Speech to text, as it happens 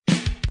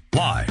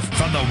Live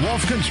from the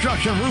Wolf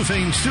Construction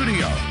Roofing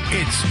Studio,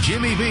 it's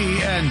Jimmy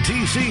B and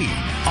TC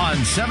on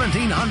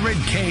 1700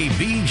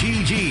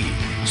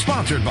 KBGG.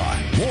 Sponsored by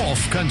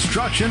Wolf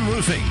Construction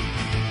Roofing.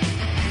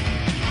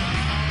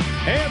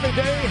 Hey,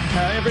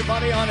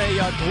 everybody, on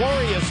a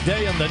glorious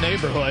day in the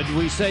neighborhood,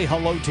 we say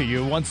hello to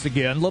you once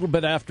again, a little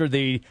bit after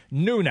the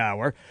noon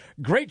hour.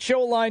 Great show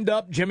lined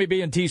up. Jimmy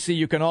B and TC,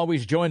 you can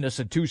always join us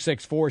at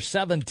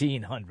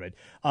 264-1700.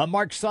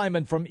 Mark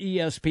Simon from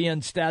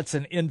ESPN Stats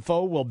and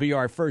Info will be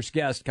our first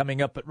guest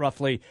coming up at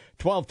roughly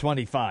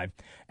 12:25.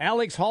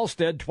 Alex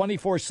Halstead,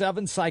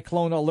 24/7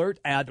 Cyclone Alert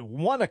at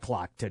 1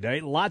 o'clock today.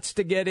 Lots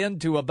to get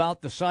into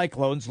about the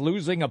Cyclones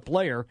losing a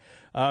player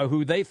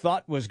who they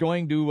thought was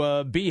going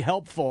to be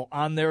helpful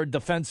on their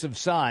defensive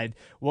side.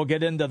 We'll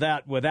get into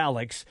that with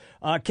Alex.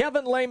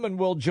 Kevin Lehman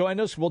will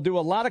join us. We'll do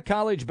a lot of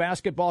college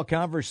basketball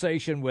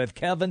conversation with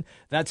Kevin.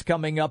 That's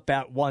coming up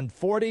at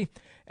 1:40.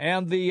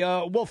 And the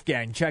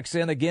Wolfgang checks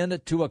in again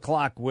at 2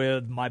 o'clock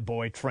with my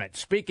boy Trent.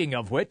 Speaking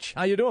of which,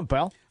 how you doing,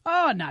 pal?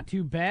 Oh, not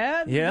too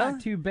bad. Yeah?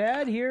 Not too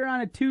bad here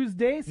on a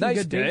Tuesday. Some Nice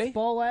good day.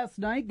 baseball last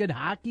night, good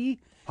hockey.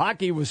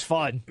 Hockey was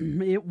fun.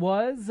 It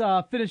was.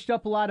 Finished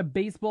up a lot of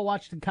baseball,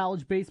 watched the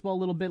college baseball a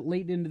little bit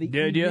late into the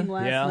Did evening you?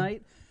 last Yeah.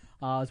 night.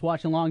 I was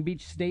watching Long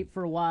Beach State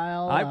for a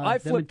while. I them in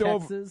flipped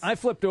over. Texas. I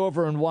flipped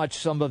over and watched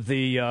some of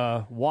the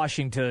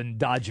Washington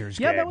Dodgers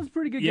game. Yeah, that was a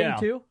pretty good game,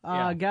 too.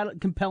 Yeah. Got it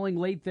compelling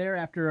late there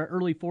after an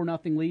early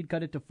 4-0 lead,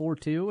 cut it to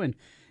 4-2, and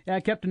I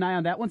kept an eye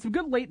on that one. Some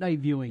good late-night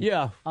viewing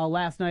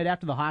last night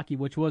after the hockey,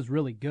 which was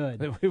really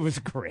good. It was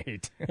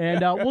great.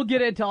 And we'll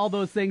get into all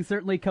those things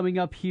certainly coming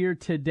up here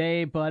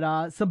today.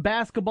 But some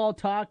basketball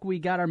talk. We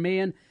got our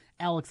man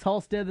Alex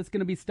Halstead that's going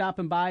to be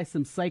stopping by,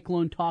 some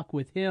Cyclone talk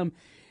with him.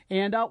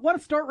 And want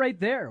to start right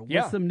there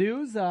with some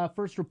news.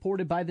 First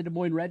reported by the Des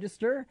Moines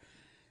Register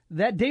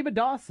that David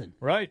Dawson,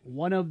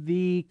 one of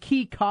the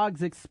key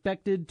cogs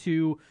expected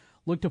to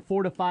look to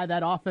fortify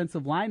that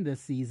offensive line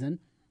this season.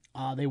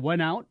 They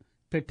went out,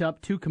 picked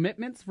up 2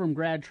 commitments from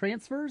grad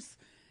transfers,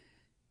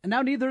 and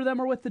now neither of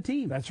them are with the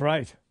team. That's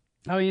right.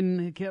 I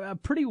mean, a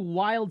pretty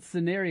wild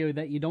scenario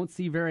that you don't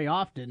see very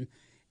often.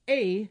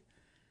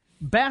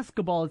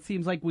 Basketball, it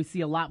seems like we see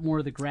a lot more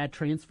of the grad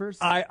transfers.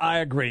 I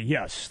agree.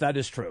 Yes, that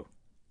is true.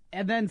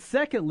 And then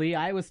secondly,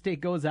 Iowa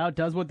State goes out,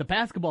 does what the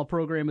basketball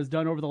program has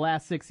done over the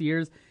last 6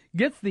 years,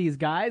 gets these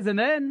guys, and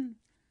then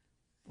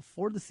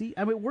before the season,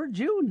 I mean, we're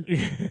June.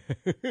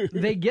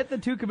 They get the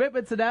 2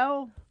 commitments, and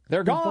now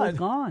they're gone. Both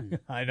gone.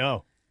 I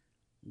know.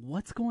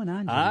 What's going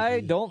on, Jimmy? I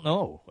don't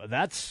know.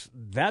 That's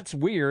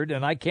weird,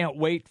 and I can't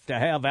wait to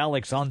have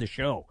Alex on the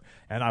show.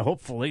 And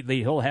hopefully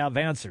he'll have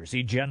answers.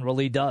 He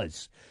generally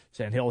does,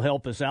 and he'll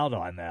help us out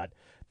on that.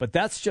 But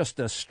that's just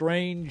a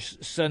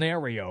strange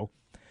scenario.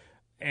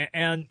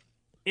 And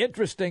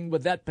interesting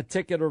with that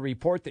particular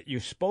report that you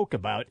spoke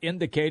about,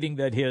 indicating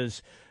that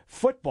his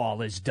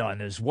football is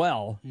done as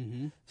well.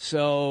 Mm-hmm.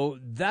 So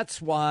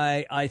that's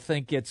why I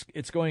think it's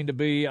going to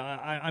be.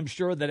 I'm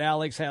sure that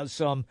Alex has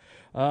some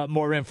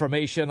more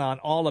information on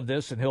all of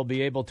this, and he'll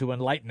be able to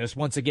enlighten us.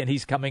 Once again,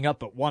 he's coming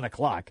up at 1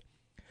 o'clock.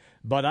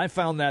 But I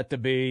found that to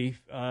be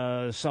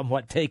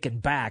somewhat taken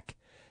back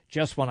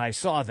just when I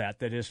saw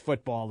that his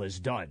football is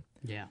done.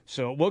 Yeah.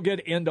 So we'll get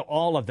into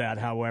all of that,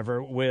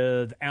 however,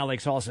 with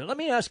Alex Halstead. Let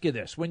me ask you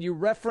this. When you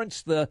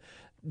reference the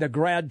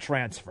grad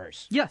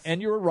transfers, yes,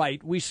 and you're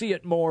right, we see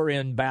it more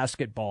in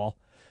basketball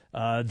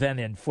than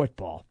in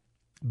football.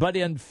 But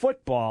in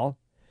football,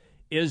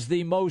 is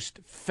the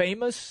most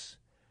famous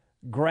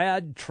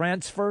grad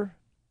transfer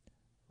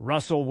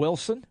Russell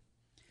Wilson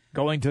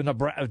going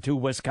to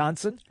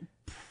Wisconsin?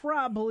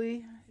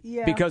 Probably.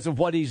 Yeah. Because of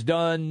what he's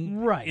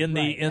done in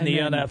the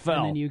NFL.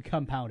 And then you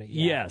compound it.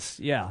 Yeah. Yes,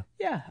 yeah.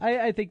 Yeah,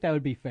 I think that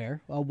would be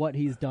fair, what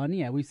he's done.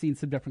 Yeah, we've seen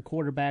some different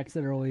quarterbacks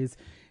that are always,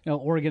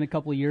 Oregon a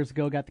couple of years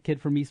ago got the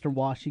kid from Eastern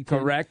Washington.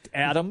 Correct,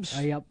 Adams.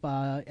 Yep,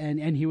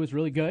 and he was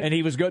really good. And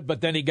he was good, but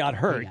then he got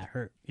hurt. He got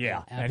hurt.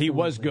 Yeah, and he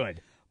was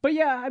good. But,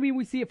 yeah, I mean,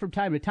 we see it from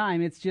time to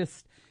time. It's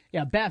just,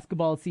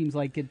 basketball seems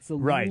like it's a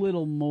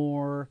little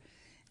more,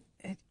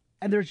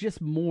 and there's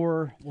just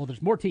more,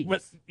 there's more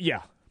teams.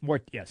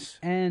 More, yes.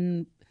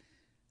 And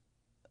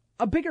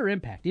a bigger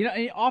impact.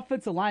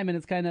 Offensive lineman,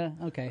 it's kind of,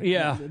 okay.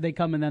 Yeah. They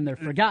come and then they're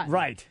forgotten.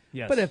 Right,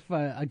 yes. But if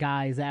a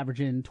guy is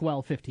averaging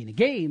 12, 15 a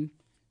game,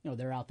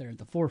 they're out there at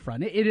the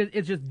forefront.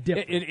 It's just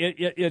different.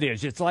 It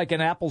is. It's like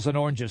an apples and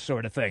oranges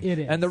sort of thing. It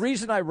is. And the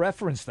reason I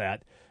reference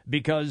that,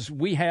 because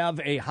we have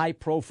a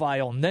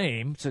high-profile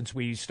name since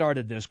we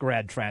started this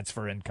grad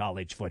transfer in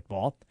college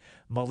football,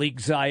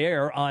 Malik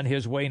Zaire, on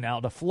his way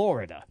now to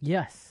Florida.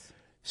 Yes.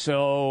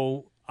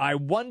 So I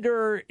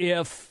wonder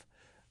if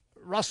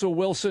Russell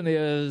Wilson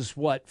is,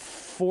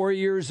 4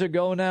 years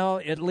ago now,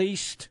 at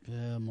least?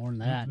 More than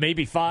that.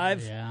 Maybe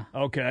 5? Yeah.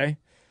 Okay.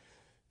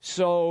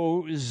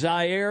 So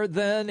Zaire,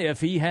 then,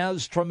 if he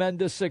has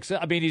tremendous success,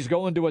 I mean, he's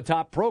going to a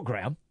top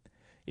program.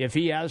 If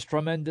he has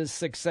tremendous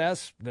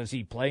success, does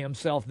he play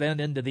himself then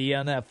into the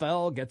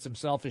NFL, gets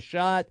himself a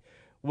shot?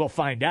 We'll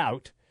find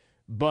out.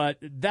 But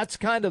that's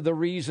kind of the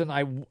reason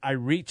I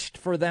reached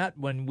for that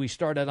when we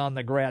started on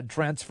the grad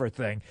transfer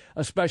thing,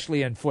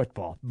 especially in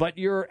football. But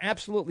you're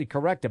absolutely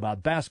correct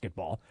about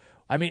basketball.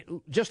 I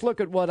mean, just look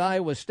at what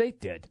Iowa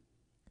State did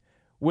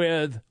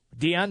with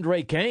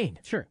DeAndre Kane.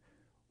 Sure.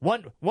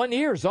 1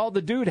 year's all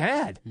the dude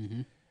had,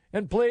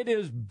 and played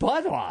his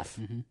butt off.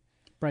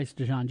 Bryce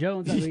DeJean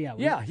Jones.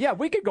 Yeah,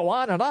 we could go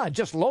on and on.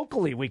 Just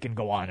locally, we can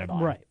go on and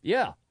on. Right.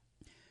 Yeah.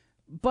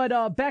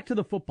 But back to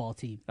the football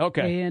team.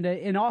 Okay. And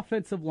an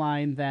offensive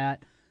line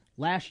that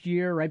last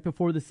year, right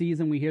before the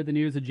season, we hear the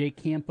news of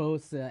Jake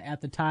Campos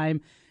at the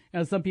time.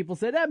 Some people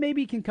said,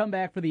 maybe he can come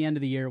back for the end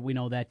of the year. We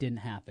know that didn't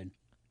happen.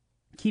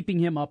 Keeping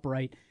him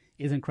upright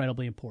is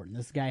incredibly important.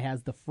 This guy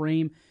has the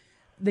frame.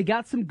 They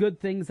got some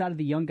good things out of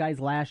the young guys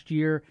last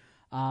year.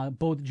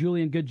 Both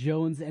Julian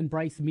Good-Jones and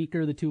Bryce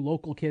Meeker, the two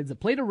local kids that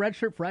played a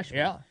redshirt freshman.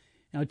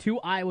 Yeah. Two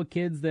Iowa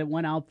kids that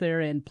went out there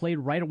and played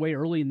right away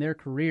early in their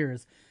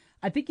careers.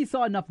 I think you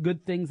saw enough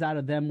good things out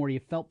of them where you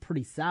felt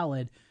pretty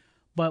solid.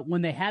 But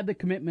when they had the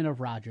commitment of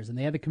Rogers and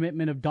they had the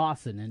commitment of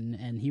Dawson,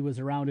 and he was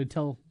around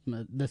until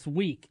this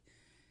week,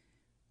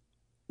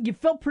 you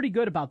felt pretty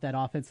good about that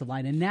offensive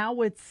line. And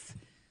now it's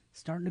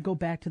starting to go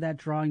back to that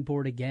drawing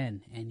board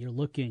again. And you're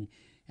looking,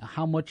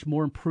 how much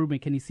more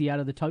improvement can you see out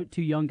of the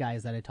two young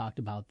guys that I talked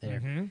about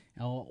there?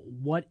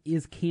 What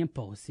is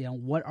Campos?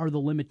 What are the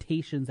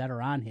limitations that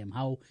are on him?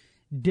 How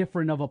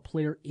different of a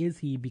player is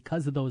he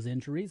because of those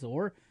injuries?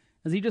 Or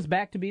is he just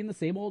back to being the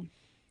same old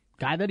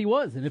guy that he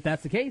was? And if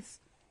that's the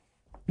case,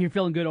 you're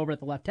feeling good over at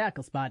the left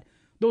tackle spot.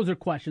 Those are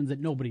questions that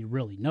nobody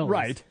really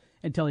knows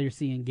until you're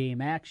seeing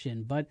game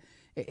action. But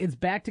it's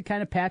back to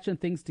kind of patching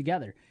things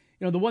together.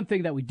 The one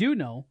thing that we do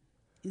know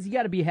is you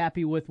got to be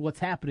happy with what's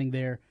happening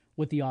there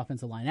with the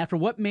offensive line. After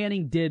what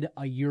Manning did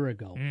a year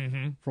ago,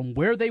 from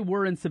where they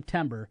were in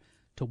September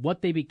to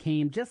what they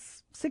became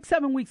just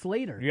 6-7 weeks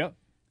later,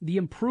 the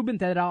improvement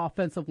that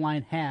offensive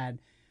line had,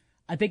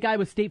 I think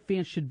Iowa State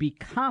fans should be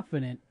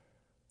confident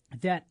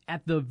that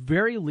at the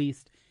very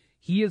least,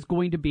 he is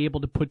going to be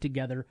able to put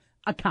together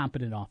a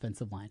competent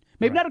offensive line.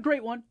 Maybe not a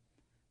great one.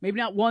 Maybe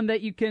not one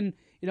that you can,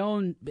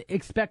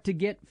 expect to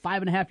get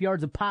 5.5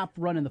 yards of pop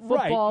running the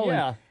football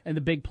and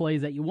the big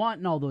plays that you want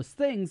and all those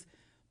things.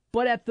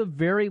 But at the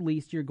very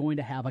least, you're going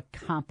to have a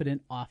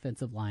competent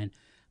offensive line.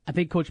 I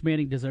think Coach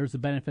Manning deserves the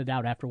benefit of the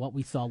doubt after what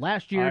we saw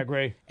last year. I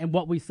agree. And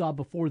what we saw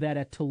before that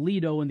at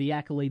Toledo and the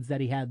accolades that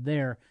he had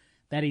there,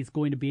 that he's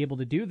going to be able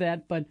to do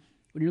that. But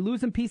when you're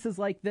losing pieces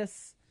like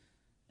this,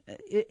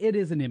 it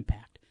is an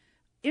impact.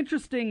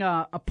 Interesting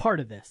a part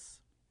of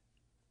this,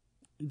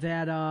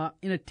 that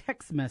in a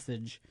text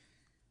message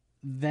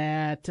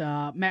that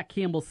Matt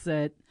Campbell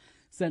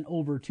sent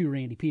over to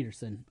Randy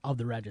Peterson of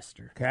the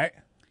Register. Okay.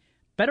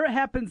 Better it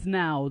happens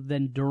now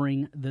than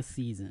during the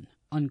season,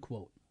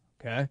 unquote.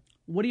 Okay.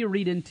 What do you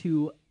read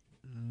into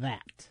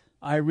that?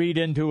 I read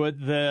into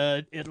it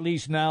that at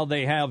least now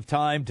they have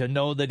time to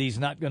know that he's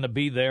not going to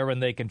be there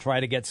and they can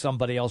try to get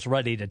somebody else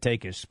ready to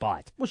take his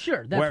spot. Well,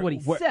 sure. That's what he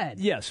said.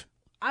 Yes.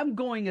 I'm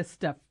going a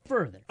step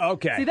further.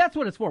 Okay. See, that's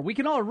what it's for. We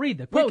can all read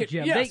the quote,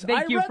 Jim. Yes,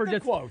 Thank you for the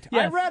just quote.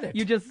 Yes, I read it.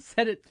 You just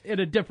said it in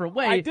a different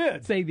way. I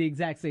did. Saying the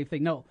exact same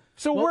thing. No.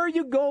 So where are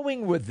you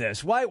going with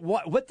this?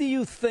 What do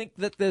you think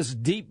that this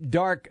deep,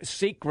 dark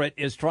secret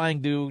is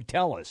trying to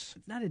tell us?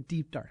 It's not a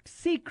deep, dark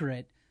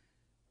secret.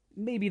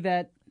 Maybe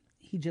that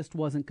he just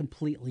wasn't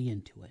completely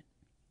into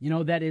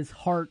it. That his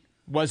heart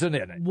wasn't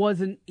in it.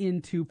 Wasn't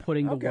into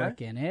putting the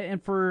work in it.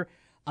 And for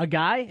a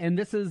guy, and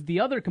this is the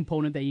other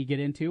component that you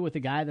get into with a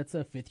guy that's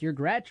a fifth-year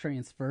grad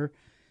transfer,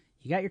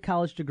 you got your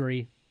college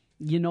degree.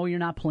 You're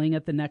not playing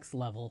at the next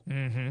level.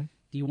 Mm-hmm.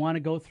 Do you want to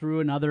go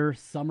through another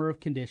summer of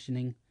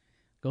conditioning?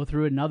 Go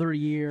through another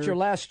year? It's your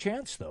last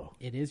chance, though.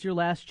 It is your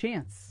last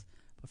chance.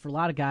 But for a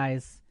lot of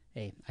guys,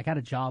 hey, I got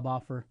a job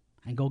offer.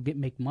 I can go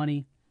make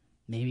money.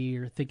 Maybe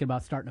you're thinking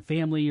about starting a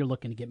family. You're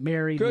looking to get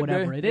married,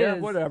 whatever it is. Yeah,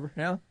 whatever.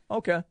 Yeah,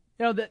 okay.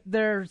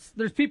 There's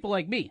people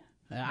like me.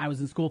 I was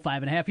in school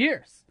 5.5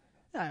 years.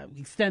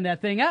 Extend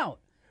that thing out.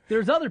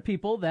 There's other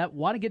people that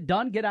want to get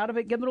done, get out of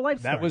it, get their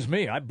life started. That was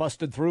me. I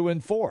busted through in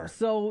 4.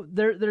 So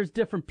there's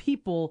different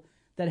people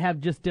that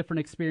have just different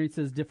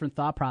experiences, different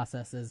thought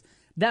processes.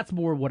 That's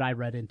more what I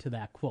read into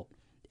that quote.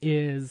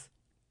 Is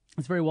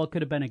this very well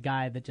could have been a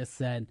guy that just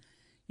said,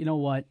 you know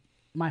what,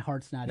 my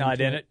heart's not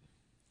into in it.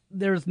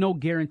 There's no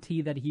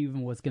guarantee that he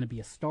even was going to be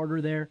a starter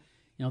there.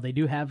 They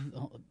do have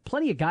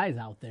plenty of guys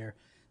out there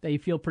that you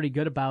feel pretty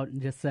good about,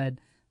 and just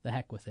said, the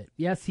heck with it.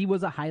 Yes, he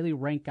was a highly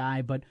ranked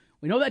guy, but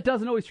we know that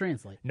doesn't always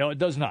translate. No, it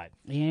does not.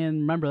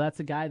 And remember, that's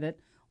a guy that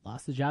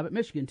lost the job at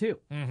Michigan, too.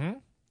 Mm-hmm.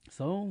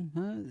 So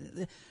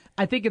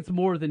I think it's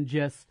more than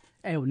just,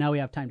 hey, well, now we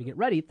have time to get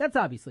ready. That's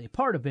obviously a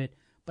part of it,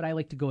 but I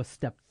like to go a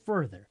step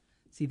further.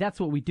 See, that's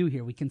what we do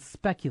here. We can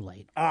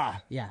speculate.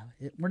 Yeah.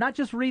 We're not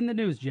just reading the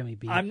news, Jimmy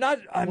B. I'm not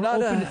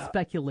open to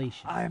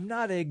speculation. I'm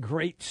not a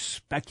great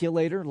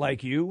speculator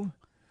like you.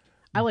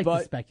 I like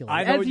to speculate.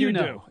 I know as you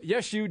do.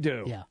 Yes, you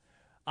do. Yeah.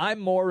 I'm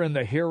more in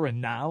the here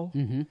and now,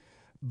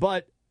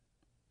 but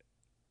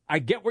I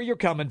get where you're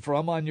coming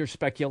from on your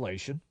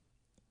speculation.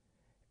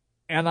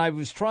 And I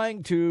was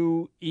trying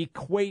to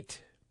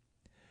equate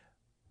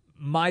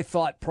my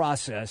thought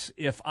process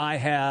if I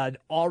had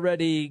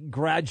already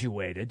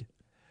graduated,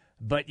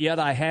 but yet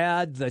I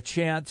had the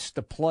chance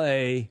to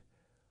play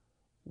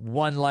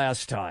one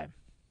last time.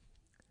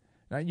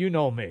 Now, you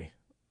know me.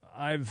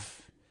 I'm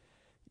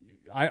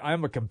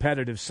a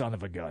competitive son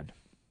of a gun.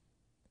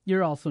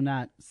 You're also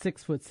not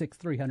 6'6",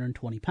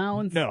 320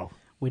 pounds. No.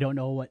 We don't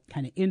know what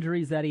kind of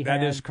injuries that he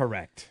had. That is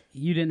correct.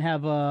 You didn't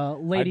have a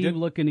lady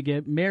looking to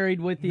get married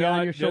with you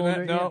on your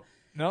shoulder.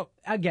 No.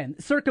 Again,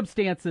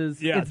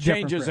 circumstances. Yeah, it's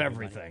changes different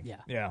for everything.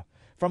 everybody. Yeah.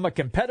 From a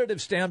competitive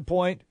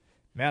standpoint,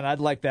 man, I'd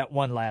like that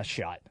one last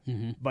shot.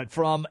 Mm-hmm. But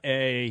from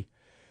a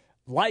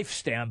life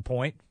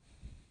standpoint,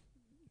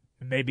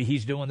 maybe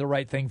he's doing the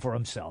right thing for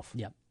himself.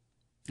 Yep.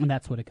 And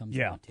that's what it comes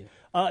down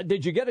to.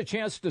 Did you get a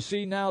chance to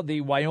see now the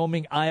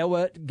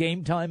Wyoming-Iowa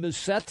game time is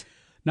set?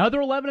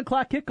 Another 11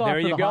 o'clock kickoff There for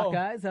you the go.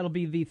 Hawkeyes. That'll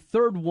be the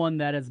third one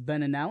that has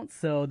been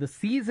announced. So the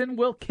season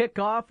will kick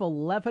off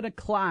 11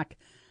 o'clock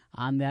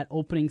on that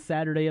opening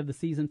Saturday of the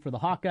season for the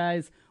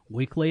Hawkeyes. A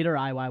week later,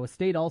 Iowa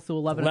State, also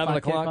 11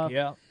 o'clock kickoff.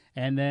 Yeah.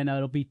 And then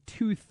it'll be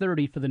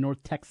 2:30 for the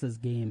North Texas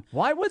game.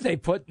 Why would they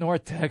put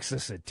North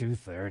Texas at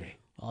 2:30?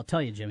 I'll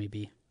tell you, Jimmy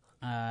B.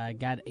 I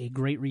got a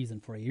great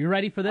reason for you. You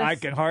ready for this? I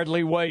can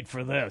hardly wait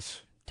for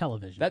this.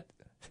 Television.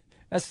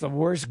 That's the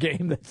worst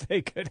game that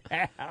they could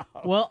have.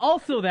 Well,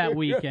 also that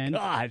weekend,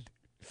 God.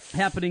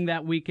 happening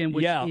that weekend,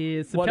 which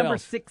is What September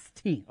else?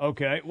 16th.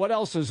 Okay, what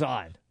else is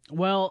on?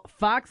 Well,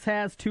 Fox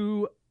has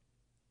two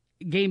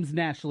games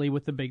nationally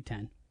with the Big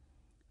Ten.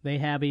 They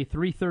have a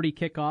 3:30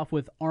 kickoff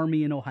with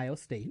Army and Ohio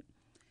State.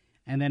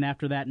 And then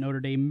after that, Notre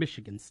Dame,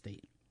 Michigan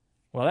State.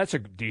 Well, that's a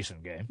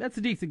decent game. That's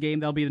a decent game.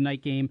 That'll be the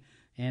night game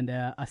and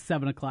a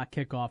 7 o'clock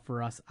kickoff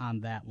for us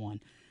on that one.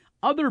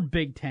 Other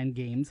Big Ten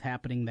games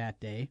happening that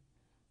day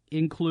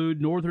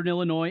include Northern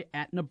Illinois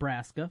at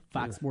Nebraska.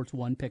 Fox Sports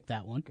 1 picked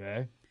that one.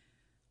 Okay.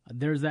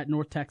 There's that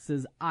North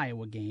Texas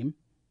Iowa game.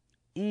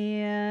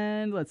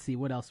 And let's see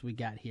what else we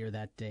got here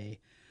that day.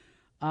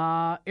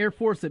 Air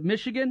Force at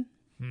Michigan.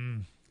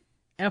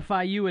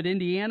 FIU at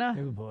Indiana.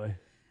 Oh, boy.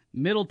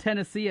 Middle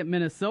Tennessee at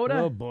Minnesota.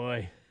 Oh,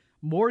 boy.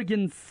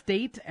 Morgan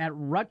State at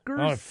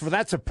Rutgers.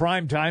 That's a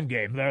primetime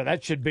game there.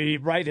 That should be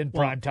right in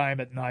prime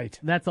time at night.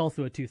 That's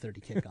also a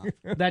 2:30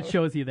 kickoff. That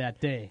shows you that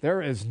day.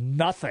 There is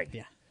nothing.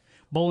 Yeah.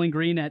 Bowling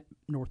Green at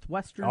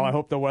Northwestern. Oh, I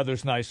hope the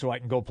weather's nice so I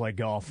can go play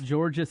golf.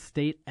 Georgia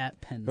State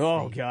at Penn State.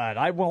 Oh, God.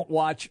 I won't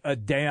watch a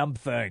damn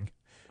thing.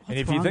 And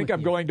if you wrong think with I'm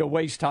you? going to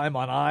waste time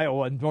on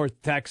Iowa and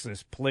North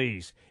Texas,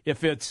 please.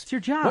 If it's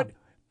your job. What?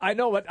 I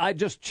know it. I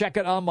just check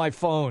it on my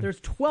phone. There's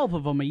 12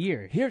 of them a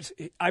year.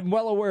 I'm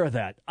well aware of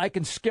that. I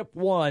can skip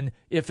one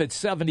if it's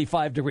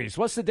 75 degrees.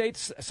 What's the date?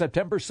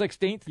 September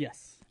 16th?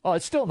 Yes. Oh,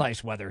 it's still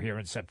nice weather here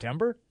in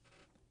September.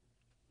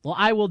 Well,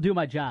 I will do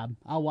my job.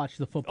 I'll watch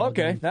the football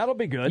Okay, game. that'll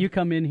be good. You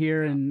come in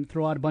here and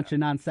throw out a bunch of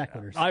non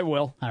sequiturs. I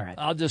will. All right.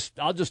 I'll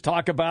just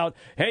talk about,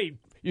 hey,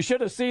 you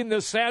should have seen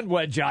this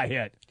sandwich I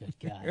hit. Good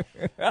God.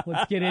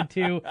 Let's get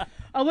into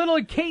a little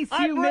in case you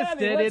I'm missed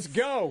ready. it. Let's It's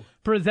go.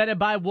 presented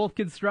by Wolf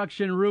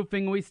Construction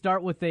Roofing. We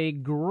start with a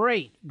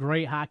great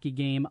hockey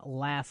game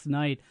last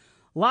night.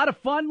 A lot of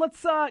fun.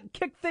 Let's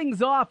kick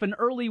things off. An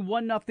early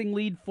 1-0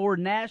 lead for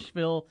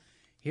Nashville.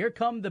 Here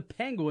come the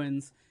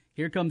Penguins.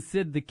 Here comes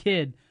Sid the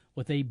Kid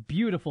with a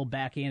beautiful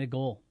backhanded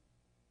goal.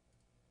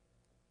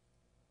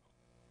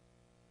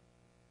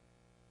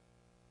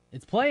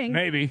 It's playing.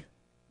 Maybe.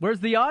 Where's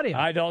the audio?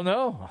 I don't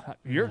know.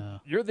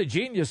 You're the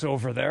genius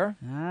over there.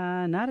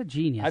 Not a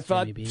genius. I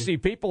thought, Jimmy B. see,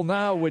 people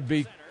now would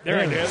be. There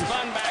it is.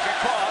 Spun back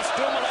across,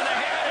 Dumoulin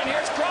ahead, and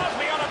here's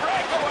Crosby on a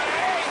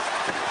breakaway.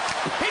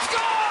 He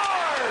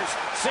scores!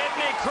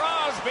 Sidney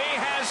Crosby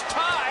has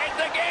tied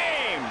the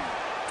game.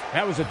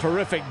 That was a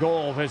terrific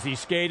goal as he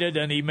skated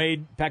and he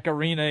made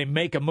Pecorine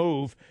make a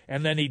move,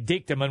 and then he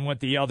deked him and went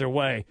the other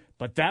way.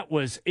 But that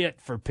was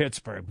it for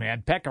Pittsburgh,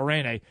 man.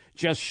 Pecorine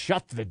just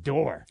shut the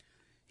door.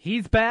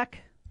 He's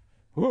back.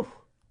 Whew.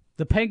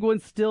 The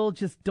Penguins still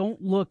just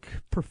don't look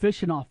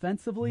proficient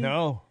offensively.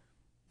 No.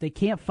 They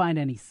can't find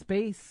any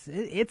space.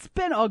 It's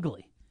been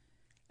ugly.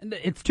 And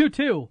it's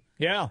 2-2.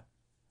 Yeah.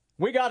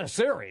 We got a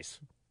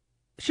series.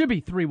 Should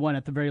be 3-1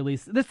 at the very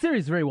least. This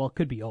series very well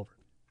could be over.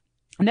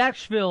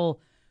 Nashville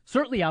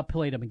certainly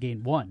outplayed them in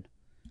game 1.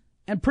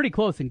 And pretty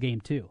close in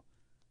game 2.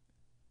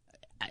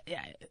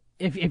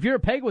 If you're a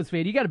Penguins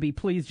fan, you got to be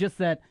pleased just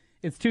that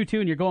it's 2-2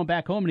 and you're going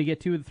back home and you get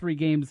 2 of the 3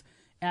 games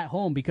at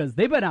home because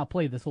they've been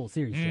outplayed this whole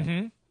series.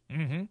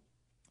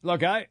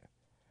 Look,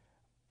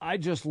 I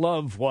just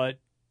love what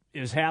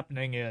is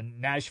happening in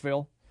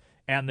Nashville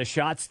and the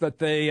shots that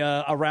they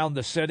around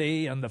the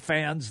city and the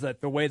fans,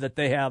 that the way that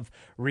they have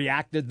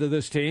reacted to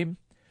this team.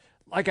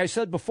 Like I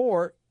said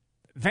before,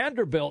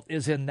 Vanderbilt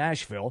is in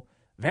Nashville.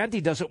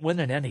 Vandy doesn't win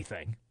in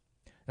anything,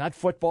 not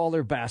football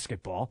or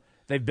basketball.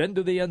 They've been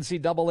to the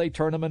NCAA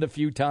tournament a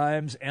few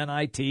times,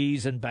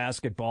 NITs and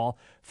basketball.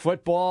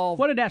 Football.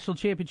 Won a national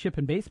championship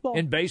in baseball.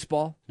 In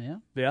baseball.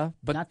 Yeah.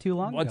 But Not too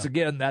long once ago.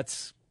 again,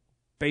 that's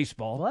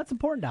baseball. Well, that's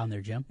important down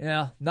there, Jim.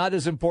 Yeah, not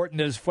as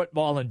important as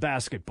football and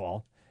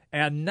basketball.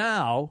 And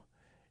now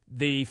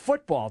the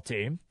football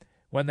team,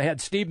 when they had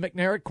Steve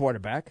McNair at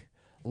quarterback,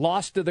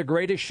 lost to the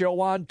greatest show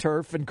on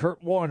turf and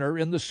Kurt Warner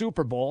in the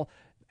Super Bowl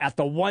at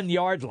the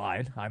 1-yard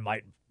line, I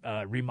might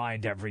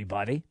remind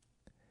everybody.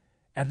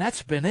 And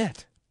that's been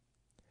it.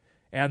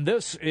 And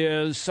this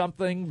is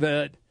something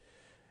that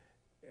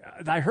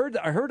I heard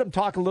them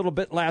talk a little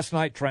bit last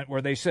night, Trent,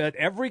 where they said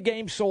every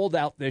game sold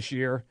out this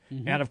year,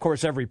 and, of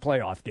course, every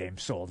playoff game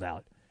sold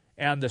out.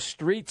 And the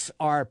streets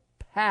are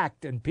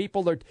packed, and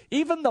people are –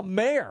 even the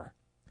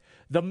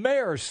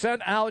mayor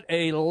sent out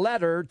a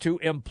letter to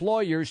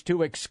employers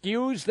to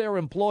excuse their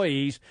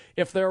employees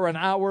if they're an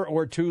hour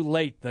or two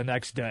late the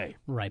next day.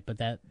 Right, but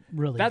that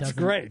really That's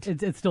great.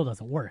 It still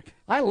doesn't work.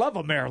 I love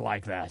a mayor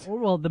like that.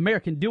 Well, the mayor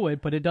can do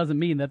it, but it doesn't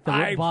mean that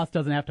the boss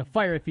doesn't have to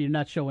fire if you're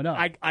not showing up.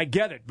 I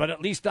get it, but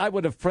at least I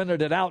would have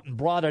printed it out and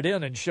brought it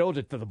in and showed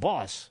it to the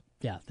boss.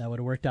 Yeah, that would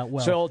have worked out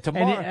well. So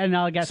tomorrow, and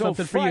I got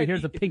something for you.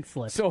 Here's a pink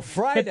slip. So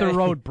Friday, hit the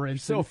road, Brinson.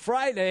 So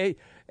Friday,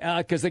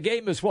 because the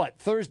game is what,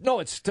 Thursday? No,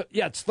 it's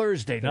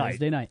Thursday night.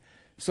 Thursday night.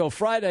 So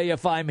Friday,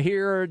 if I'm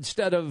here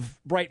instead of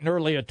bright and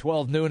early at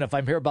 12 noon, if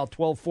I'm here about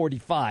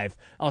 12:45,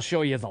 I'll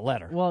show you the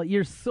letter. Well,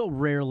 you're so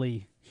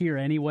rarely here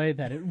anyway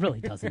that it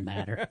really doesn't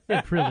matter.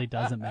 It really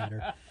doesn't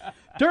matter.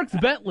 Dierks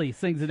Bentley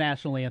sings the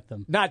national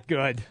anthem. Not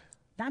good.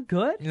 Not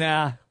good?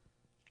 Nah.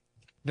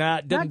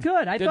 Not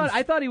good.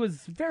 I thought he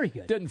was very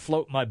good. Didn't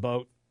float my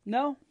boat.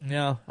 No?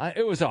 No,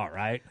 it was all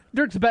right.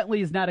 Dierks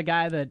Bentley is not a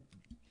guy that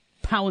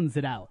pounds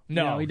it out.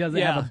 No, he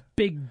doesn't have a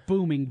big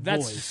booming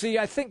voice. See,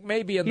 I think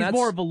maybe he's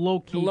more of a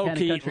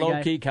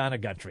low-key kind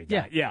of country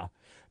guy. Yeah.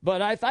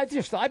 But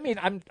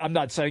I'm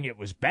not saying it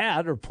was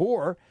bad or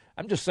poor.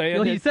 I'm just saying.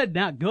 Well, he said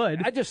not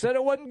good. I just said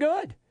it wasn't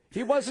good.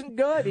 He wasn't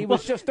good. He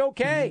was just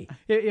okay.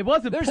 It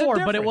wasn't poor,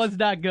 but it was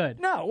not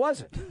good. No, it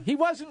wasn't. He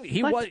wasn't.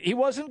 He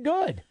wasn't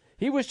good.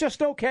 He was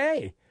just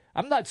okay.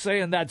 I'm not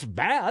saying that's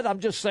bad. I'm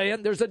just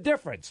saying there's a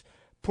difference.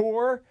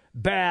 Poor,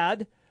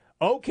 bad,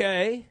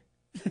 okay,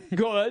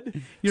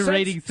 good. Your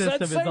rating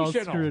system is all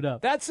screwed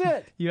up. That's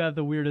it. You have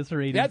the weirdest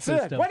rating system.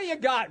 That's it. What do you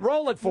got?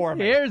 Roll it for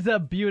me. Here's a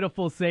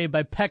beautiful save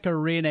by Pekka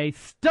Rinne,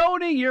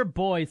 stoning your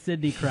boy,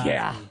 Sidney Crosby.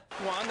 Yeah.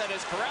 One that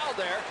is corralled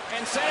there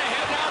and sent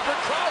ahead now for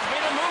Crosby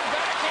to move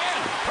back in.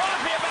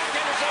 Crosby a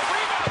backhander save,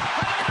 rebound,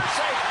 another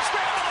save,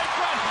 scramble in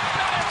front,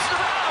 Nuggets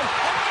around,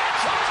 and gets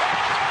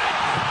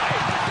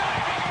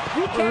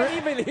You can't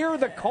even hear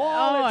the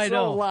call. It's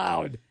so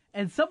loud.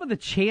 And some of the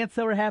chants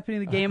that were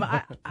happening in the game,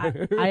 I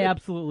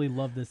absolutely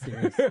love this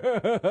series.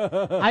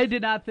 I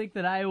did not think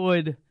that I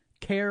would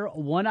care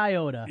one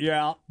iota.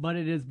 Yeah. But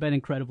it has been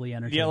incredibly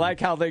entertaining. You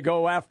like how they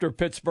go after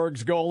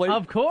Pittsburgh's goalie?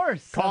 Of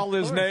course. Call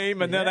his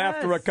name, and then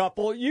after a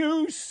couple,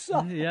 you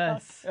suck.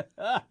 Yes.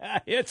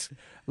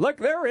 Look,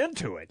 they're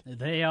into it.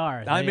 They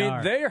are.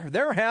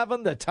 They're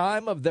having the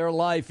time of their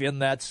life in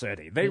that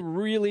city. They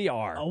really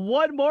are.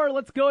 One more.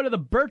 Let's go to the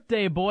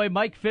birthday boy,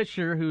 Mike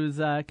Fisher, who's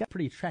got a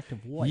pretty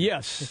attractive wife.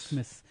 Yes.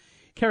 Miss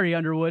Carrie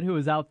Underwood, who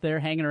is out there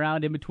hanging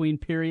around in between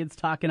periods,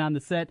 talking on the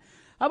set.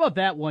 How about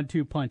that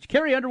 1-2 punch?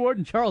 Carrie Underwood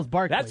and Charles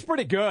Barkley. That's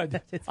pretty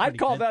good. I'd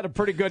call that a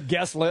pretty good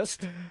guest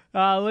list.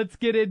 Let's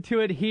get into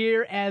it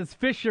here as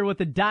Fisher with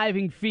the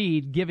diving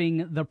feed,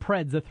 giving the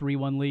Preds a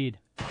 3-1 lead.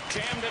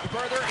 Jammed it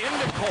further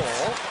into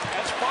Cole,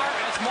 as far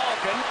as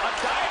Malkin. A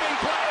diving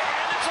play,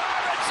 and it's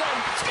Arvidsson.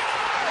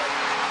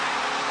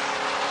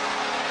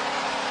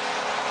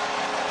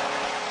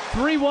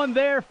 Score! 3-1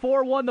 there,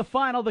 4-1 the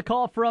final. The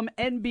call from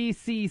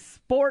NBC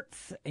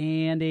Sports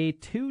and a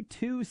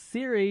 2-2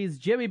 series.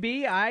 Jimmy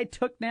B, I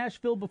took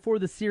Nashville before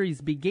the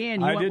series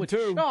began. You went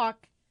with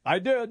chalk. I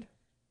did.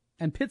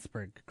 And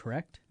Pittsburgh,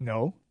 correct?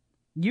 No.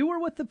 You were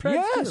with the Preds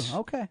yes. too?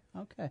 Okay.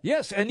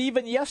 Yes, and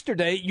even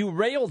yesterday you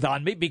railed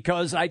on me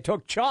because I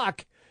took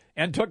chalk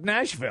and took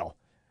Nashville.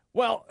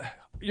 Well,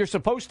 you're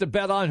supposed to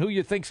bet on who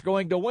you think's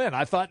going to win.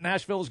 I thought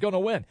Nashville was going to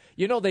win.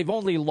 You know, they've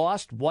only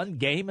lost one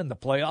game in the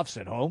playoffs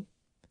at home.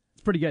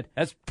 It's pretty good.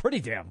 That's pretty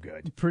damn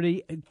good.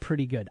 Pretty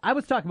good. I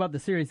was talking about the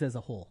series as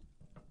a whole.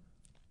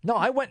 No,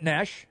 I went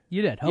Nash.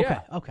 You did? Okay.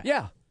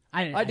 Yeah.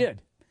 I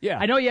did. Yeah.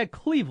 I know you had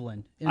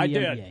Cleveland in the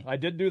NBA. I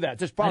did do that.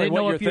 That's probably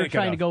what you're thinking. I didn't know if you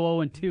were trying to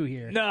go 0-2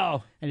 here.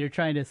 No. And you're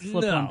trying to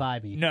slip one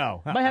by me.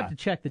 No. I might have to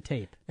check the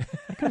tape. I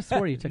could have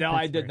sworn you took No,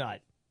 Pittsburgh. I did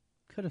not.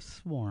 Could have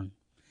sworn.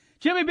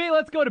 Jimmy B,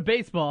 let's go to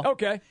baseball.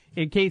 Okay.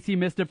 In case you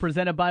missed it,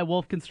 presented by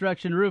Wolf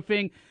Construction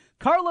Roofing.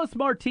 Carlos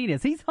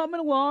Martinez, he's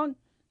humming along,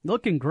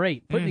 looking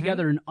great, putting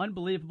together an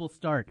unbelievable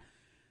start.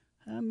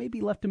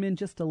 Maybe left him in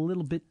just a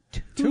little bit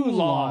too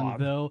long,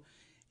 though.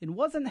 It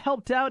wasn't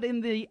helped out in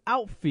the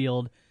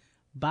outfield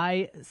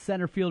by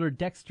center fielder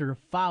Dexter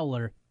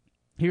Fowler.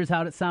 Here's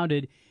how it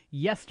sounded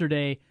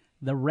yesterday,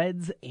 the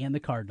Reds and the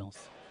Cardinals.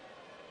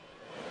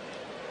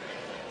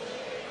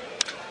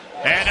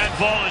 And that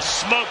ball is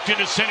smoked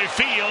into center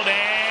field,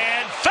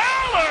 and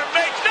Fowler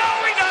makes, no,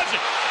 he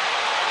doesn't.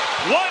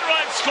 One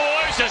run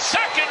scores, a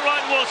second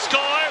run will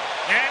score,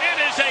 and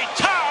it is a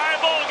tie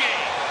ball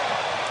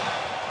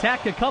game.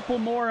 Tack a couple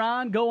more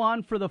on, go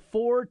on for the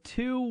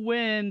 4-2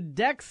 win.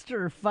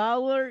 Dexter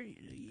Fowler,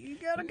 you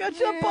gotta catch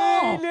that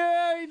ball.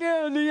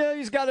 Yeah,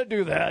 he's got to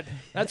do that.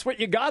 That's what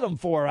you got him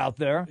for out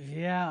there.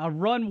 Yeah, a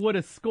run would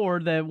have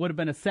scored. That would have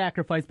been a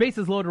sacrifice.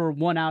 Bases loaded or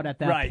 1 out at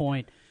that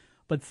point.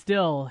 But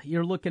still,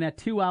 you're looking at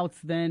 2 outs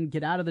then.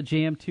 Get out of the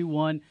jam.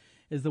 2-1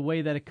 is the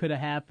way that it could have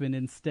happened.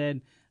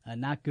 Instead,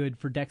 not good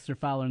for Dexter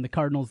Fowler, and the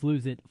Cardinals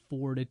lose it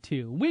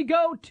 4-2. We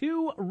go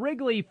to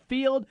Wrigley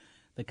Field.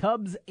 The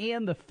Cubs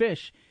and the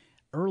Fish.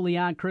 Early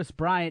on, Chris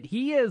Bryant,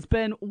 he has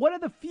been one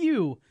of the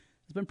few.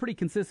 He's been pretty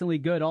consistently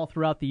good all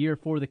throughout the year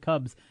for the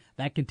Cubs.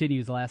 That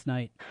continues last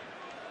night.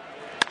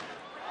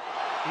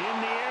 In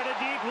the air to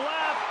deep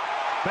left.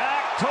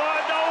 Back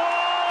toward the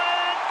wall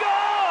and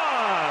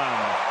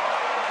gone.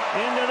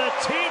 Into the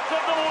teeth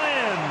of the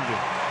wind.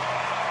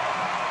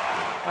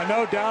 A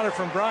no-doubter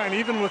from Bryant.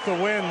 Even with the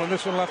wind, when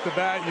this one left the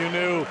bat, you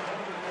knew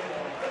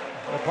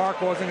the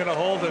park wasn't going to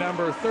hold. The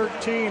number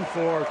 13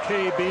 for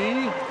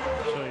KB.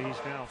 So he's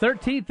now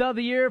 13th of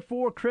the year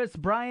for Chris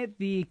Bryant.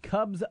 The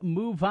Cubs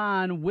move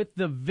on with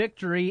the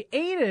victory,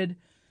 aided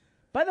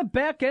by the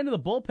back end of the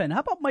bullpen. How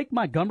about Mike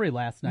Montgomery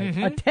last night?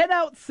 A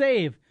 10-out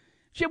save.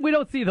 Shit, we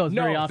don't see those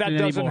very often anymore.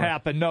 No, that doesn't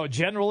happen. No,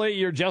 generally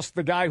you're just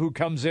the guy who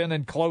comes in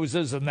and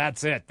closes, and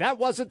that's it. That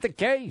wasn't the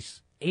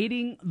case.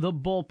 Aiding the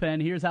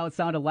bullpen. Here's how it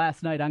sounded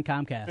last night on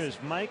Comcast. There's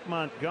Mike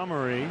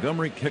Montgomery.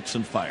 Montgomery kicks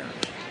and fires.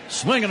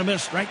 Swing and a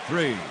miss, strike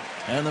 3.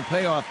 And the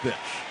payoff pitch.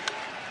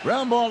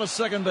 Ground ball to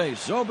second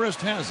base. Zobrist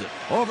has it.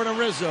 Over to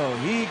Rizzo.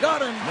 He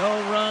got him.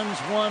 No runs,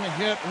 1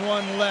 hit,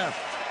 1 left.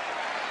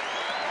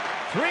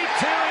 3-2,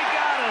 he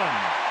got him.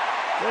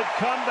 Good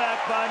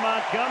comeback by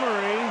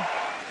Montgomery.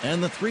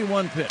 And the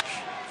 3-1 pitch.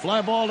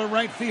 Fly ball to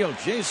right field.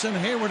 Jason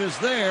Hayward is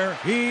there.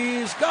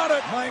 He's got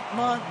it. Mike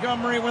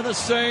Montgomery with a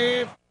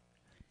save.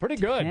 Pretty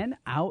good.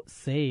 10-out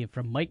save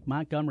from Mike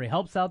Montgomery.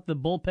 Helps out the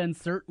bullpen,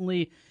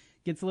 certainly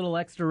gets a little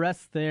extra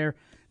rest there.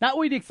 Not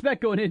what you'd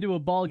expect going into a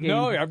ball game.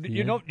 No,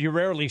 you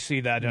rarely see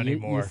that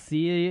anymore. You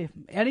see,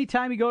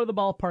 anytime you go to the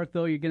ballpark,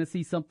 though, you're going to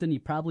see something you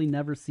probably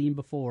never seen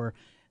before.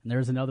 And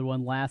there's another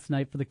one last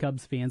night for the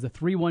Cubs fans, a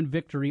 3-1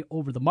 victory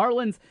over the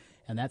Marlins.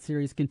 And that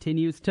series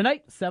continues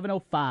tonight,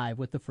 7:05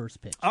 with the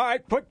first pitch. All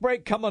right, quick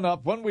break coming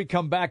up. When we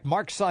come back,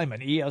 Mark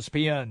Simon,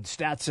 ESPN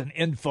Stats and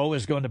Info,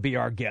 is going to be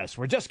our guest.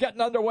 We're just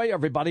getting underway,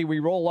 everybody. We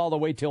roll all the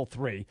way till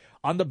 3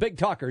 on the Big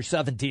Talker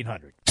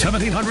 1700.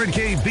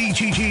 1700K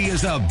BGG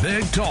is the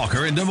Big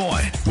Talker in Des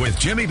Moines with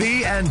Jimmy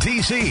B and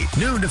TC.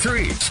 Noon to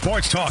 3.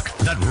 Sports talk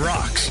that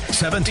rocks.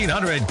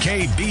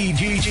 1700K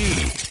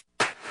BGG.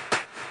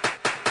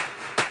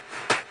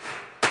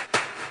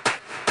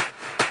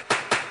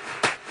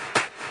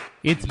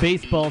 It's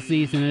baseball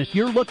season, and if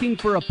you're looking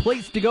for a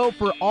place to go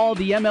for all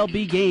the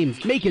MLB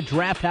games, make it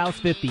Draft House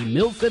 50,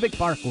 Mill Civic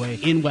Parkway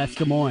in West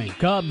Des Moines.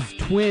 Cubs,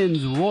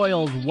 Twins,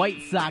 Royals,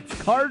 White Sox,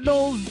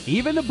 Cardinals,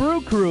 even the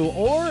Brew Crew,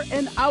 or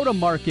an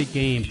out-of-market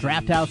game.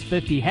 Draft House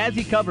 50 has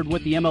you covered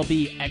with the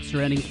MLB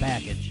Extra Innings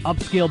Package.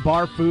 Upscale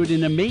bar food,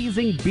 an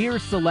amazing beer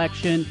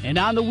selection, and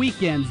on the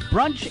weekends,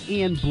 brunch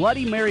and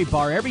Bloody Mary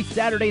Bar every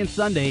Saturday and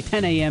Sunday,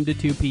 10 a.m. to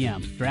 2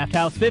 p.m. Draft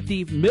House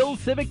 50, Mill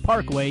Civic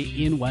Parkway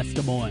in West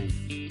Des Moines.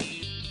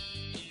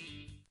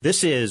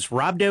 This is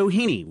Rob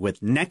Doheny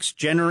with Next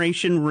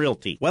Generation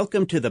Realty.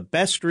 Welcome to the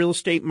best real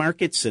estate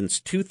market since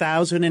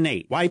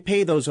 2008. Why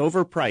pay those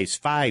overpriced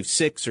 5,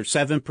 6, or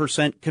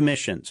 7%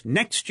 commissions?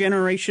 Next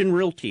Generation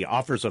Realty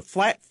offers a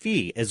flat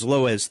fee as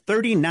low as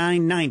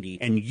 $39.90,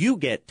 and you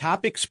get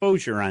top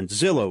exposure on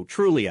Zillow,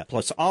 Trulia,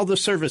 plus all the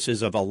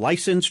services of a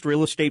licensed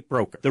real estate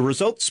broker. The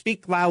results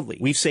speak loudly.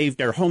 We've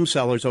saved our home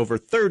sellers over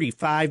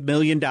 $35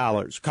 million.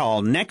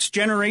 Call Next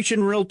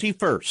Generation Realty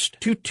first.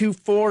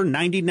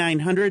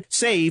 224-9900.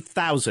 Save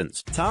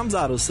thousands. Tom's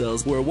Auto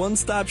Sales, we're a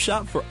one-stop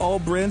shop for all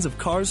brands of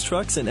cars,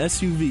 trucks, and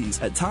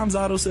SUVs. At Tom's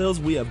Auto Sales,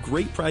 we have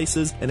great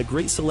prices and a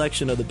great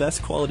selection of the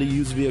best quality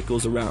used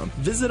vehicles around.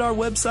 Visit our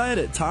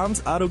website at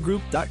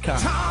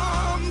tomsautogroup.com.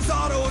 Tom's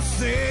Auto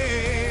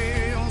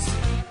Sales.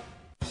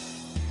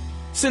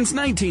 Since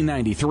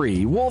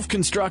 1993, Wolf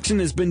Construction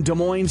has been Des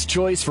Moines'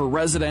 choice for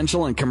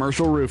residential and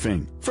commercial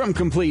roofing. From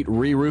complete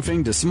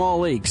re-roofing to small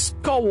leaks,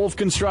 call Wolf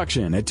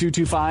Construction at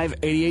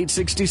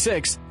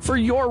 225-8866 for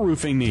your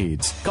roofing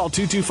needs. Call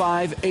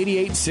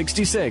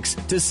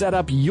 225-8866 to set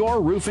up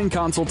your roofing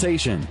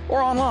consultation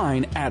or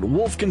online at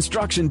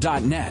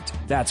wolfconstruction.net.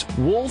 That's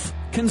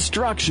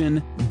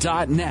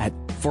wolfconstruction.net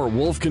for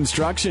Wolf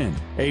Construction.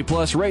 A+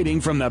 rating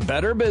from the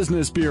Better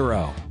Business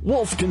Bureau.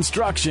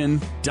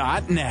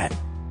 wolfconstruction.net.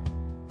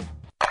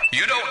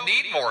 You don't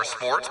need more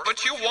sports,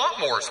 but you want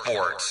more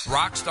sports.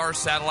 Rockstar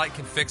Satellite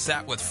can fix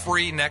that with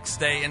free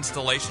next-day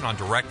installation on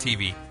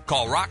DirecTV.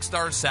 Call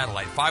Rockstar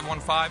Satellite,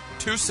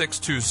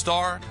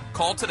 515-262-STAR.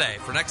 Call today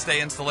for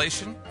next-day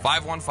installation,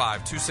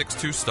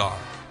 515-262-STAR.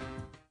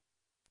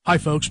 Hi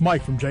folks,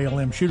 Mike from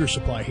JLM Shooter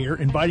Supply here,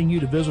 inviting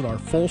you to visit our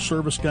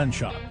full-service gun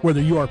shop.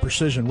 Whether you are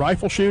precision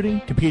rifle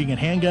shooting, competing in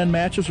handgun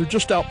matches, or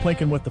just out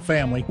plinking with the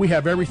family, we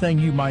have everything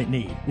you might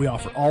need. We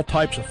offer all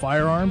types of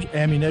firearms,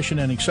 ammunition,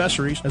 and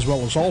accessories, as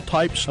well as all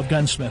types of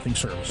gunsmithing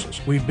services.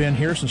 We've been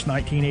here since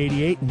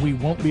 1988, and we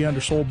won't be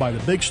undersold by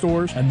the big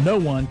stores, and no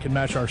one can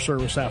match our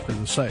service after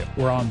the sale.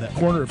 We're on the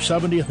corner of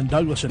 70th and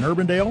Douglas in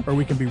Urbandale, or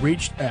we can be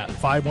reached at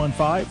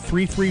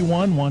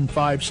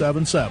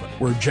 515-331-1577.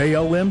 We're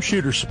JLM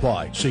Shooter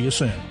Supply. See you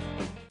soon.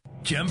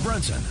 Jim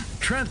Brunson,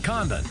 Trent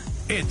Condon.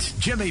 It's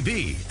Jimmy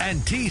B and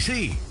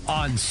TC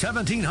on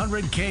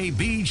 1700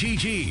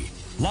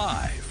 KBGG.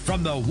 Live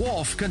from the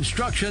Wolf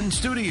Construction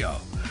Studio.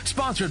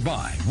 Sponsored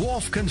by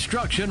Wolf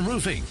Construction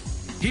Roofing.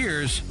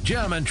 Here's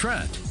Jim and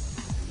Trent.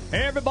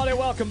 Hey, everybody,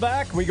 welcome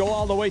back. We go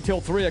all the way till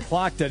 3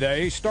 o'clock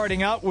today,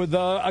 starting out with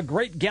a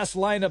great guest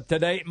lineup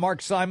today.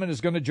 Mark Simon is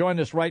going to join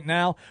us right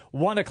now.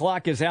 1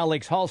 o'clock is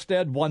Alex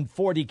Halstead,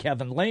 1:40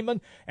 Kevin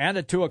Lehman, and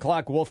at 2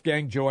 o'clock,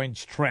 Wolfgang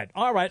joins Trent.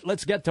 All right,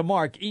 let's get to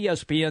Mark,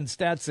 ESPN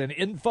Stats and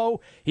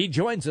Info. He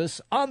joins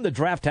us on the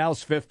Draft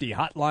House 50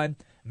 hotline,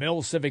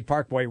 Mills Civic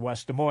Parkway,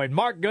 West Des Moines.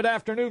 Mark, good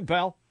afternoon,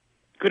 pal.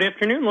 Good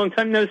afternoon. Long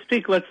time no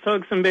speak. Let's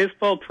talk some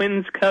baseball,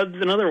 Twins, Cubs,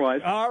 and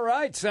otherwise. All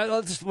right. So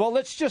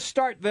let's just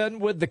start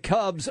then with the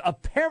Cubs.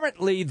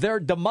 Apparently,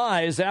 their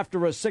demise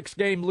after a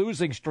 6-game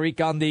losing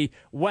streak on the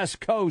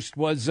West Coast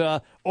was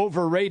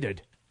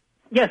overrated.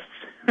 Yes.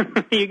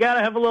 You got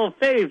to have a little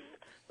faith.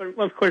 But,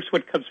 well, of course,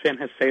 what Cubs fan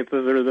has faith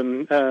other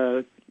than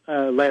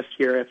last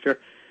year after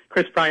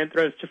Chris Bryant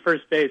throws to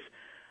first base?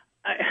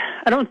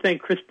 I don't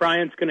think Chris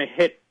Bryant's going to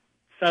hit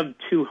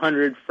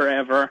sub-200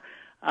 forever.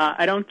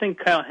 I don't think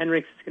Kyle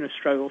Hendricks is going to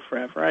struggle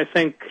forever. I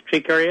think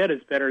Jake Arrieta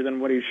is better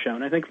than what he's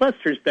shown. I think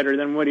Lester's better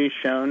than what he's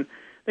shown.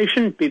 They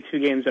shouldn't be 2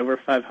 games over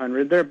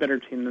 500. They're a better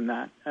team than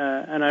that.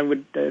 And I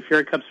would, if you're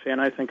a Cubs fan,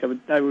 I think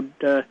I would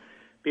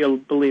be a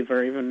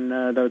believer, even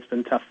though it's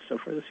been tough so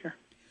far this year.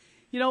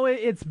 You know,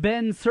 it's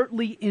been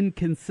certainly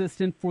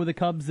inconsistent for the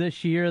Cubs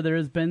this year. There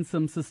has been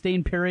some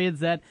sustained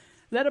periods that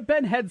have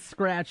been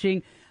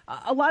head-scratching.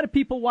 A lot of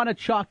people want to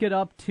chalk it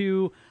up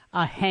to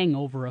a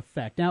hangover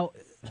effect. Now,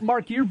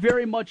 Mark, you're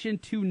very much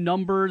into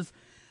numbers.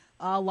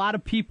 A lot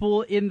of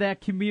people in that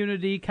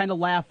community kind of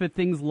laugh at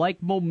things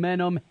like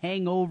momentum,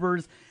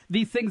 hangovers,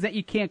 these things that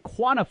you can't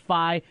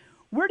quantify.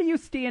 Where do you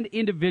stand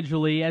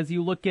individually as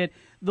you look at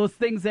those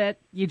things that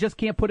you just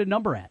can't put a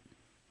number at?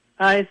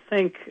 I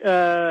think,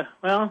 I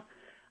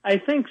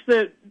think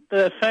that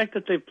the fact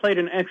that they've played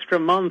an extra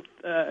month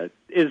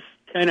is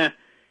kind of,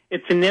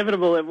 it's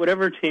inevitable at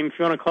whatever team, if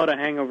you want to call it a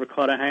hangover,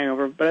 call it a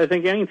hangover. But I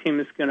think any team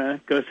is going to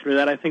go through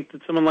that. I think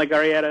that someone like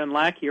Arrieta and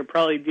Lackey are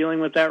probably dealing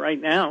with that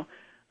right now,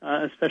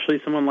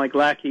 especially someone like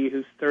Lackey,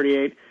 who's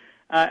 38.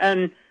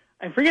 And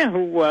I forget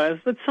who it was,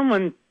 but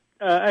someone,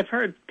 I've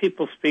heard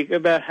people speak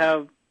about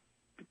how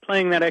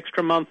playing that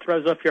extra month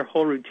throws off your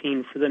whole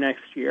routine for the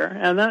next year.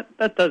 And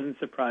that doesn't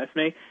surprise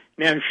me.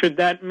 Now, should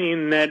that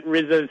mean that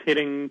Rizzo's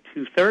hitting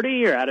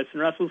 230 or Addison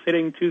Russell's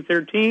hitting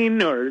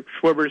 213 or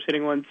Schwarber's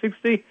hitting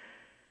 160?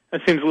 That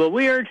seems a little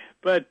weird,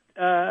 but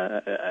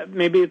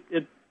maybe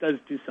it does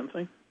do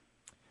something.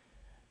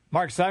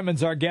 Mark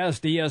Simon's our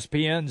guest,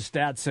 ESPN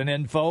Stats and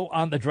Info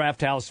on the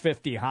Draft House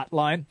 50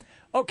 hotline.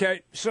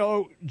 Okay,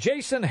 so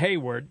Jason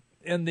Hayward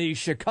in the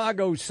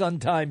Chicago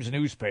Sun-Times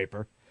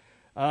newspaper,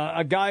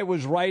 a guy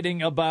was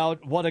writing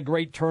about what a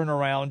great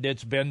turnaround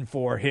it's been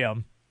for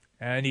him,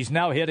 and he's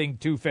now hitting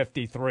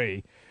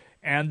 253,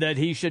 and that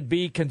he should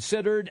be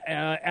considered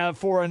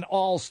for an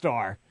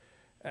all-star.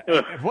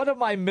 What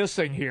am I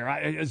missing here?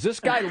 Has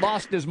this guy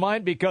lost his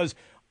mind? Because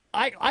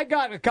I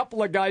got a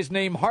couple of guys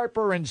named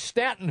Harper and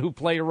Stanton who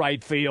play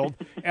right field,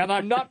 and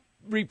I'm not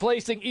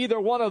replacing either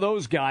one of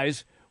those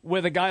guys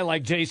with a guy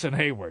like Jason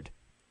Hayward.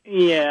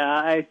 Yeah,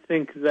 I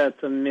think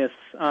that's a miss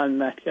on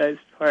that guy's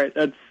part.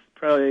 That's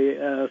probably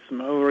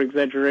some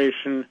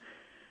over-exaggeration.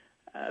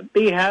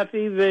 Be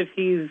happy that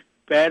he's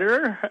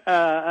better.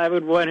 I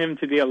would want him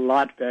to be a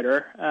lot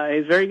better.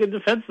 He's very good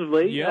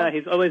defensively. Yeah.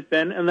 He's always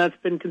been, and that's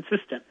been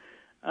consistent.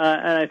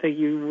 And I think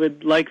you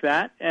would like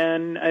that.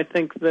 And I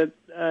think that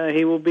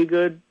he will be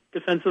good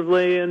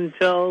defensively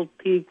until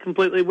he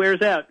completely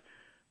wears out.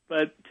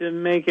 But to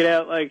make it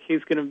out like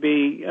he's going to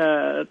be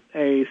a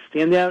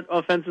standout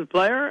offensive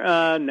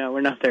player, no,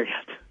 we're not there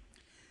yet.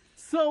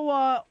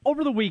 So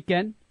over the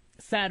weekend,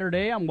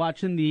 Saturday, I'm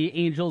watching the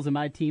Angels and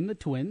my team, the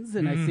Twins,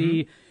 and I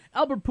see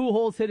Albert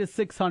Pujols hit his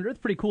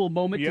 600th. Pretty cool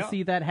moment to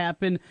see that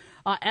happen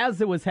as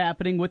it was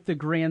happening with the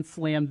Grand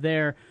Slam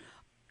there.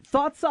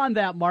 Thoughts on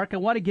that, Mark? I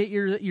want to get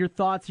your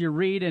thoughts, your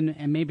read,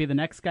 and maybe the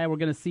next guy we're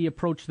going to see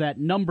approach that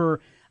number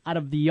out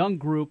of the young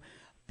group.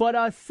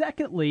 But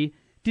secondly,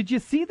 did you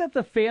see that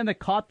the fan that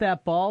caught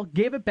that ball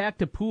gave it back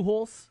to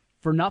Pujols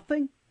for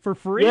nothing, for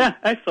free? Yeah,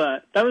 I saw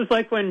it. That was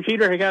like when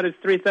Jeter got his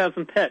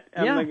 3,000 pet,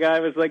 and the guy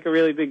was like a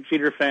really big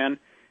Jeter fan,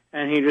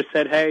 and he just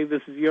said, hey,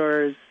 this is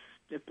yours.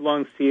 It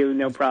belongs to you,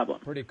 no problem.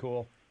 Pretty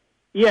cool.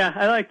 Yeah,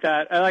 I like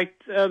that. I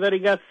liked that he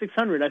got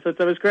 600. I thought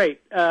that was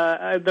great.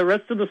 The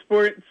rest of the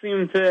sport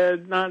seemed to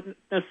not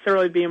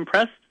necessarily be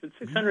impressed, but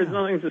 600 is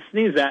nothing to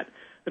sneeze at.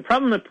 The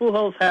problem that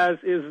Pujols has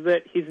is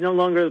that he's no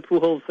longer the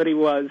Pujols that he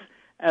was,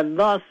 and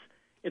thus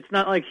it's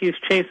not like he's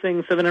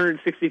chasing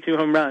 762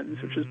 home runs,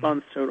 which is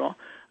Bond's total.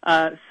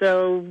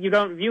 So you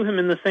don't view him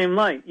in the same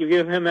light. You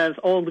view him as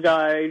old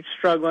guy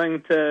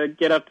struggling to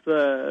get up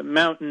the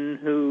mountain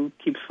who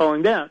keeps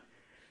falling down.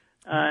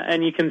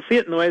 And you can see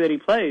it in the way that he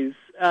plays.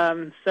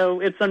 So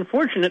it's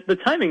unfortunate. The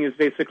timing is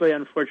basically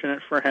unfortunate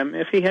for him.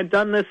 If he had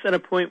done this at a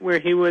point where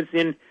he was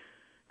in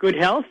good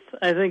health,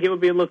 I think it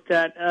would be looked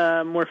at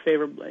more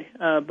favorably.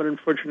 But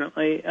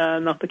unfortunately,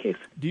 not the case.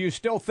 Do you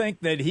still think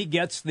that he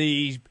gets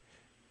the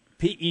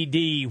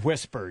PED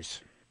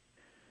whispers?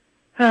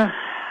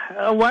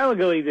 A while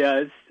ago he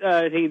does.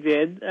 He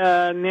did.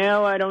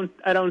 Now I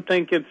don't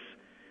think it's.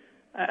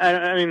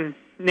 I mean,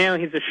 now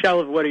he's a shell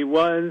of what he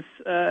was,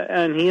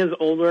 and he is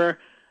older.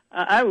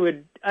 I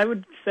would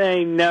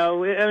say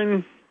no. I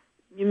mean,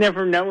 you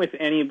never know with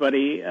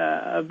anybody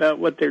about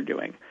what they're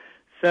doing.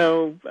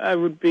 So I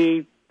would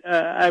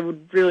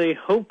really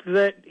hope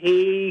that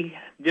he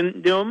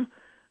didn't do them.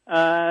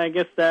 I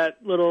guess that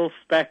little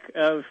speck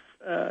of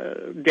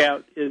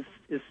doubt is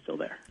still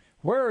there.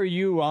 Where are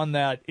you on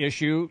that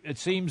issue? It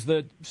seems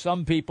that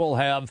some people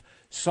have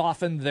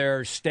softened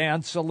their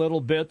stance a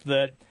little bit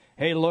that,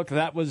 hey, look,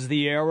 that was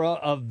the era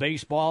of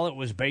baseball. It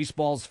was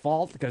baseball's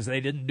fault because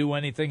they didn't do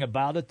anything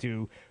about it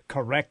to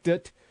correct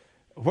it.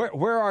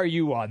 Where are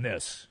you on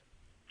this?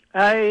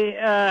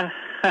 I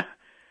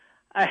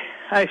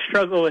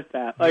struggle with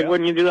that. Like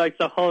when you do like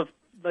the Hall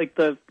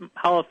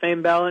of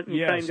Fame ballot and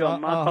you try and do a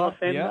mock Hall of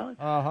Fame ballot.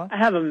 I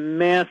have a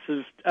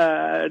massive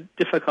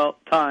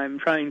difficult time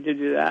trying to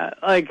do that.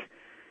 Like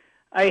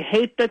I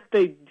hate that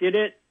they did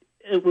it.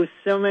 It was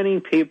so many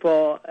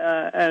people,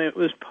 and it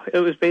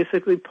was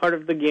basically part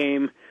of the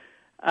game.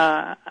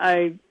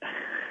 I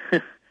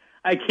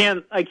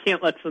can't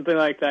let something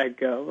like that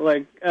go.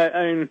 Like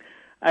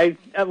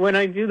when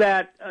I do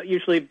that,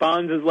 usually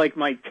Bonds is like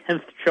my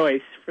 10th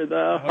choice for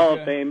the Hall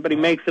of Fame, but he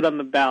makes it on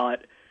the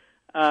ballot.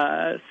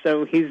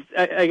 So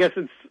I guess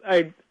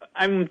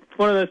I'm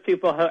one of those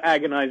people who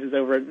agonizes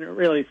over it, and it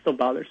really still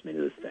bothers me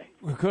to this day.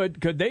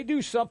 Could they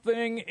do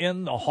something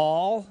in the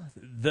hall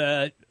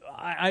that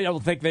I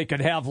don't think they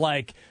could have,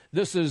 like,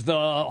 this is the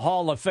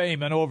Hall of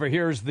Fame and over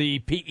here's the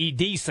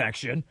PED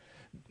section,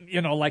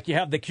 like you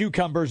have the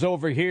cucumbers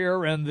over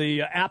here and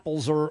the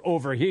apples are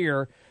over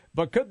here.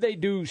 But could they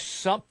do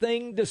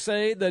something to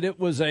say that it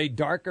was a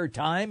darker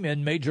time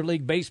in Major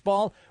League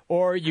Baseball,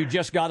 or you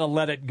just got to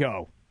let it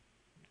go?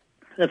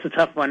 That's a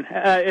tough one.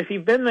 If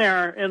you've been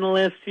there in the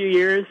last few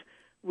years,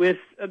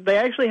 they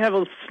actually have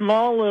a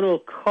small little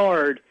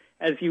card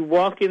as you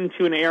walk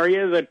into an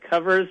area that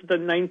covers the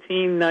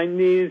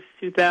 1990s,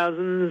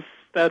 2000s,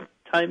 that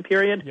time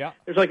period. Yeah.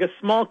 There's like a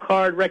small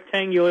card,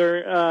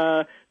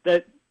 rectangular,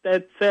 that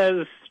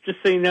says, just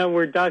so you know,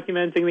 we're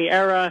documenting the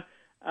era.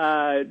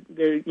 Our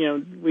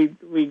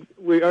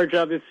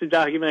job is to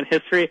document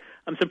history.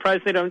 I'm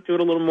surprised they don't do it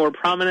a little more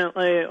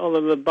prominently,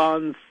 although the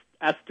Bonds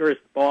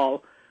asterisk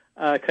ball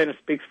kind of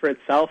speaks for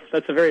itself.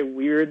 That's a very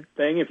weird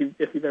thing if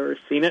you've ever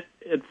seen it.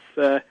 It's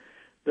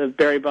the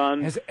Barry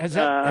Bonds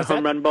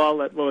home run ball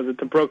that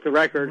broke the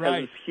record,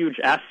 has this huge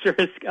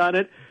asterisk on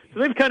it. So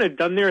they've kind of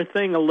done their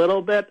thing a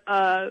little bit.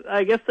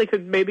 I guess they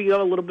could maybe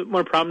go a little bit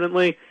more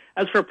prominently.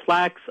 As for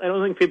plaques, I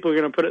don't think people are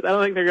going to put it. I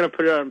don't think they're going to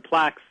put it on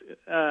plaques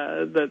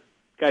that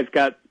guys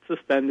got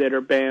suspended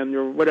or banned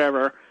or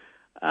whatever.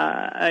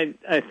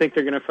 I think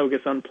they're going to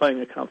focus on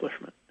playing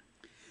accomplishment.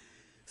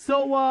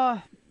 So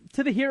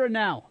to the here and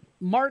now,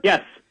 Mark.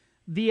 Yes.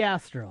 The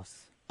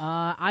Astros.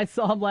 I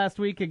saw him last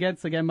week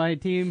against my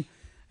team.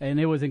 And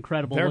it was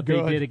incredible what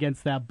they did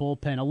against that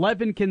bullpen.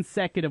 11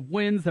 consecutive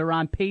wins. They're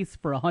on pace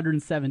for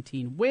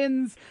 117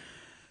 wins.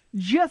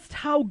 Just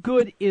how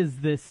good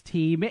is this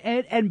team?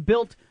 And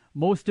built,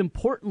 most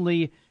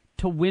importantly,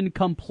 to win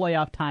come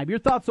playoff time. Your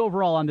thoughts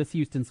overall on this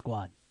Houston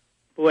squad?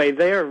 Boy,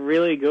 they are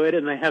really good,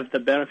 and they have the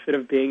benefit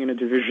of being in a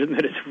division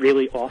that is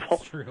really awful.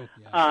 That's true.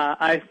 Yeah.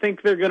 I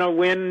think they're going to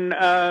win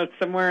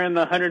somewhere in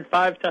the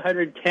 105 to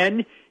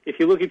 110. If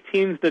you look at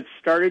teams that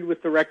started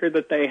with the record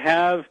that they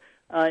have,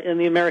 in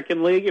the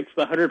American League, it's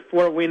the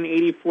 104-win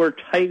 84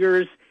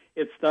 Tigers,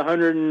 it's the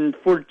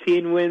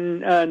 114-win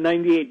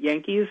 98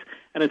 Yankees,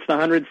 and it's the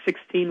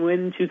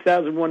 116-win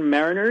 2001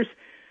 Mariners.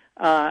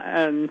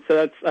 And so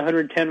that's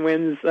 110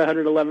 wins,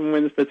 111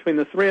 wins between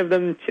the three of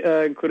them,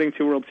 including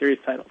 2 World Series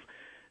titles.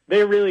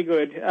 They're really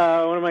good.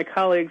 One of my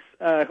colleagues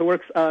who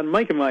works on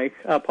Mike and Mike,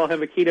 Paul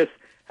Hembekides,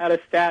 had a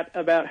stat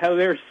about how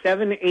their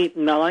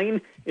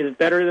 7-8-9 is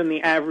better than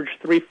the average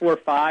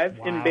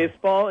 3-4-5 in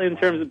baseball in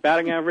terms of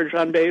batting average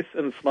on base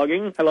and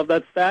slugging. I love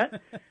that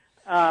stat.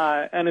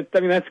 And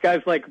that's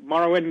guys like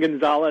Marwin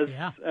Gonzalez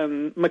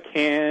and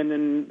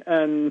McCann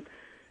and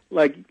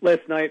like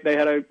last night they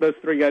had those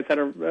three guys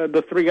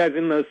the three guys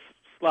in those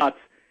slots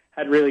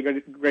had really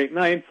great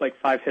nights, like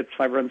 5 hits,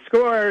 5 runs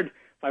scored,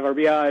 5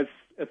 RBIs,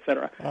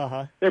 etc.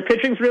 Uh-huh. Their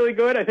pitching's really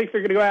good. I think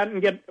they're going to go out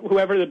and get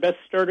whoever the best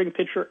starting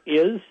pitcher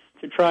is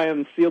to try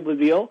and seal the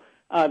deal.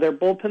 Their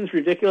bullpen's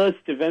ridiculous.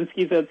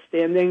 Davinsky's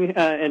outstanding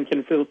and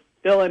can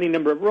fill any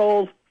number of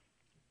roles.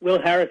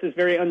 Will Harris is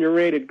very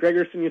underrated.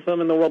 Gregerson, you saw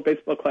him in the World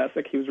Baseball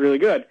Classic. He was really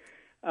good.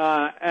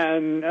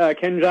 And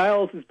Ken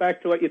Giles is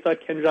back to what you thought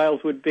Ken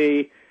Giles would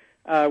be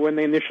when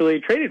they initially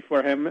traded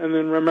for him. And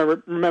then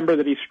remember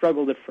that he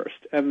struggled at first.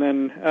 And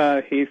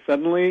then he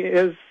suddenly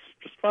is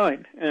just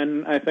fine.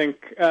 And I think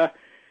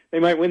they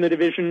might win the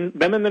division.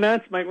 Them and the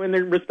Nats might win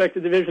their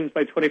respective divisions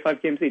by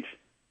 25 games each.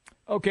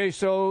 Okay,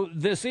 so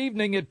this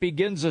evening it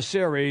begins a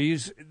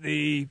series,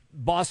 the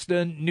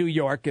Boston-New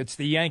York. It's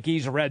the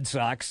Yankees-Red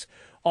Sox,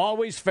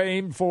 always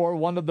famed for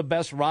one of the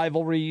best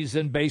rivalries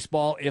in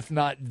baseball, if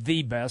not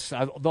the best,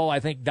 although I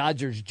think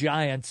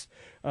Dodgers-Giants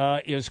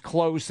is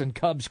close, and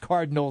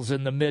Cubs-Cardinals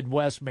in the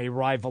Midwest may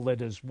rival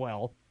it as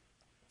well.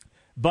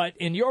 But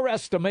in your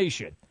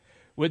estimation,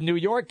 with New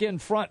York in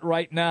front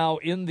right now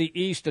in the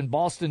East and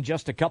Boston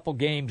just a couple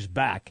games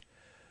back,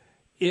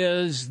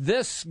 is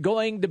this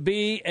going to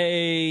be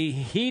a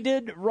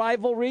heated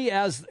rivalry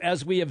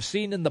as we have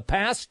seen in the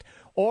past,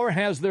 or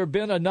has there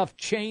been enough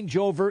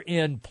changeover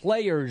in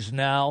players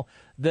now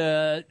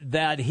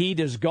that heat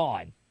is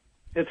gone?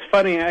 It's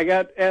funny. I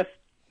got asked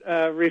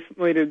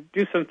recently to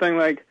do something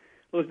like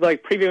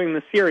previewing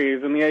the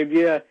series, and the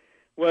idea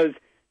was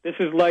this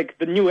is like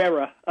the new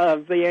era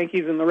of the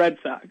Yankees and the Red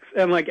Sox,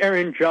 and like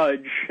Aaron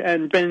Judge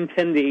and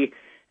Benintendi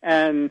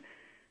and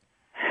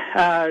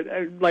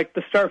like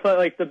the star player,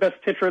 like the best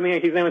pitcher in the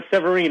Yankees' name is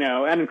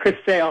Severino, and Chris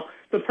Sale.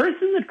 The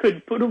person that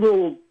could put a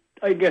little,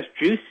 I guess,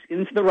 juice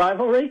into the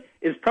rivalry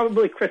is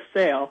probably Chris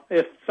Sale.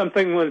 If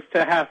something was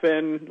to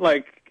happen,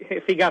 like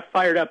if he got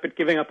fired up at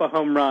giving up a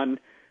home run,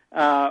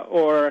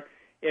 or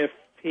if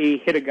he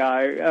hit a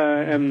guy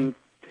and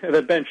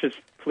the bench is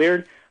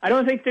cleared. I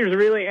don't think there's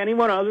really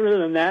anyone other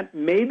than that.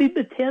 Maybe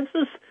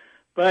Betances,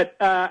 but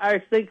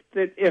I think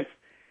that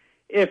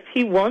if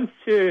he wants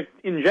to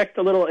inject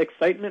a little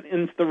excitement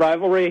into the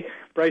rivalry,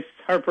 Bryce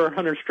Harper,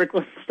 Hunter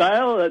Strickland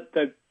style,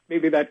 that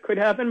maybe that could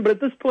happen. But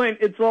at this point,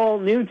 it's all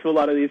new to a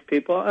lot of these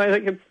people. And I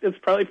think it's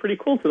probably pretty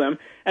cool to them.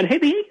 And hey,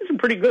 the Yankees are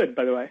pretty good,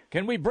 by the way.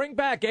 Can we bring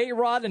back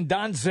A-Rod and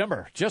Don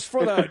Zimmer just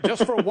for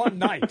one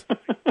night?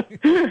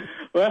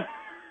 Well,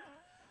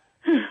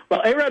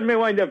 A-Rod may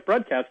wind up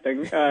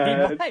broadcasting.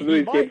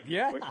 He might,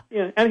 yeah.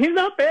 And he's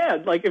not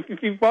bad. Like if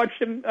you've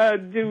watched him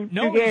do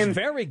two games, he's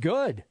very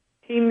good.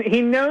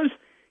 He knows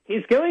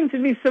he's going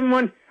to be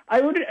someone. I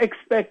would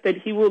expect that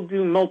he will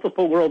do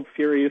multiple World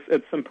Series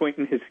at some point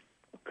in his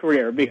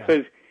career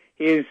because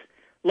he's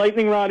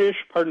lightning rod-ish,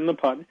 pardon the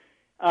pun.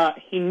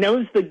 He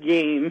knows the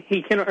game.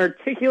 He can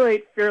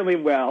articulate fairly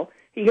well.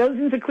 He goes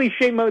into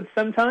cliche mode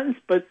sometimes,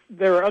 but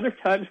there are other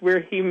times where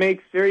he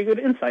makes very good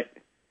insight.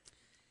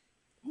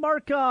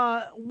 Mark,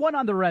 one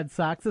on the Red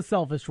Sox, a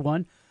selfish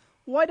one.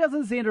 Why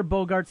doesn't Xander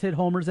Bogaerts hit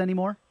homers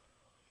anymore?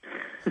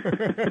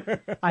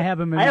 I have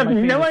him in I have my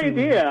no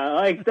fantasy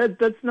idea. league. Like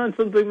that's not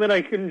something that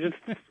I can just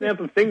snap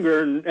a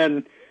finger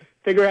and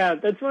figure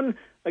out. That's one.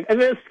 Like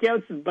I've asked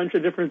scouts a bunch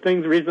of different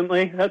things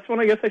recently. That's one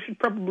I guess I should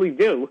probably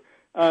do.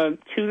 To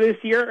this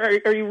year,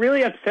 are you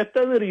really upset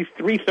though that he's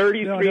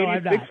 330,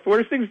 386,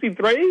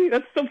 463?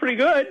 That's still pretty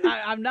good.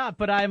 I'm not,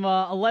 but I'm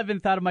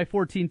 11th out of my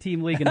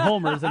 14-team league in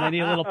homers, and I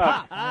need a little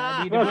pop.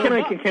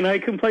 Can I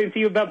complain to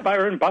you about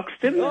Byron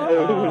Buxton,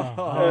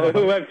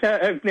 who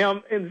I've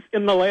now in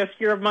the last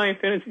year of my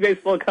fantasy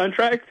baseball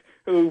contract,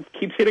 who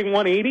keeps hitting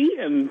 180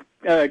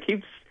 and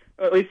keeps.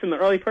 At least in the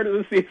early part of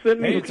the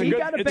season. He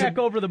got it back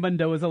over the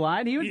Mendoza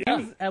line. He was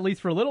at least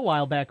for a little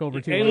while back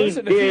over too. He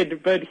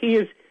did, but he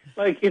is,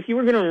 like, if you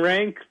were going to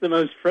rank the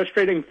most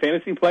frustrating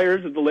fantasy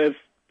players of the last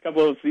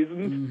couple of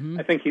seasons,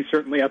 I think he's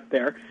certainly up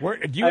there.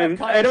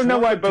 I don't know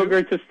why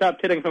Bogaerts has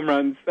stopped hitting home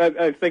runs.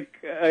 I think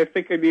I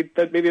need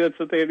that. Maybe that's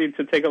something I need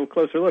to take a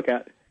closer look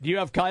at. Do you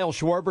have Kyle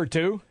Schwarber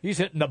too? He's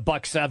hitting the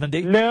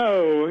 $170.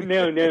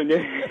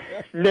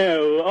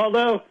 No.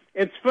 Although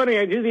it's funny,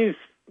 I do these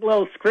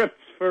little scripts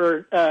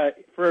for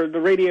the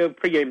radio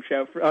pregame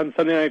show on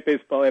Sunday Night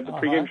Baseball. I have the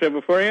pregame show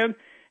beforehand,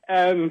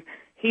 and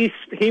he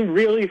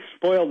really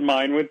spoiled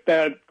mine with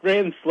that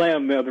grand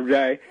slam the other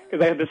day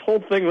because I had this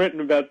whole thing written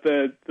about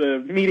the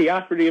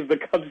mediocrity of the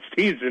Cubs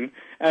season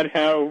and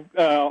how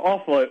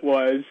awful it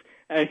was.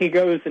 And he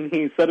goes and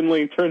he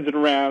suddenly turns it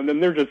around,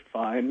 and they're just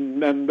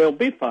fine, and they'll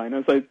be fine,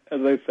 as I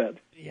said.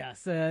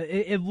 Yes,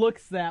 it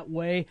looks that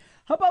way.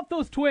 How about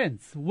those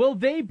Twins? Will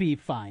they be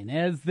fine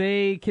as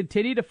they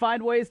continue to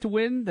find ways to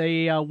win?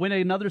 They win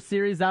another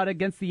series out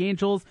against the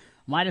Angels,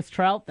 minus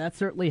Trout. That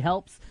certainly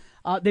helps.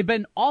 They've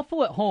been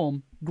awful at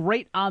home,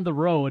 great on the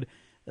road.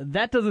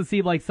 That doesn't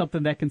seem like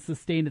something that can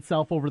sustain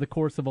itself over the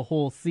course of a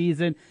whole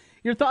season.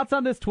 Your thoughts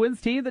on this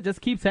Twins team that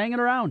just keeps hanging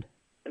around?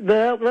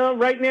 Well,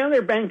 right now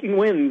they're banking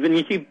wins, and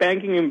you keep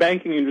banking and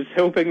just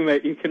hoping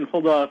that you can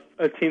hold off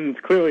a team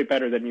that's clearly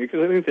better than you,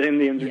 because I think the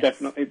Indians are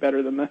definitely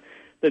better than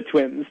the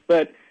Twins.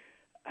 But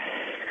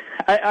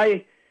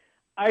I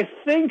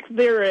think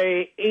they're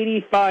a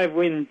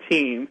 85-win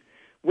team.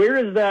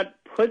 Where does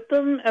that put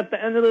them at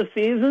the end of the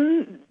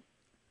season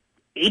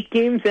 8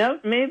 games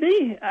out,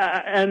 maybe.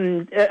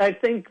 And I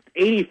think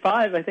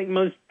 85, I think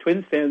most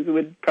Twins fans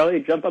would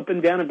probably jump up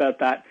and down about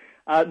that.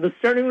 The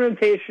starting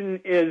rotation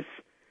is,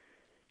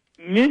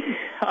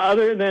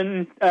 other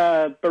than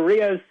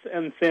Barrios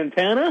and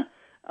Santana,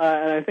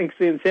 and I think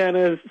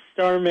Santana's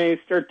star may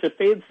start to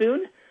fade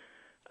soon.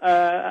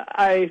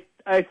 I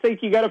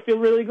think you got to feel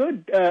really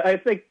good. I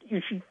think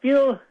you should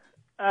feel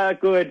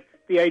good,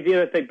 the idea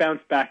that they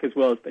bounced back as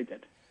well as they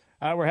did.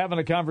 We're having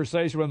a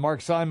conversation with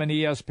Mark Simon,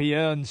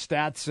 ESPN,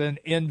 Stats and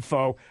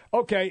Info.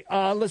 Okay,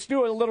 let's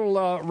do a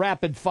little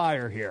rapid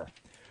fire here.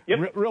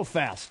 Yep. Real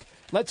fast.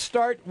 Let's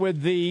start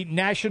with the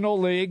National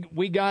League.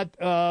 We got,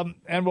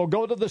 and we'll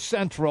go to the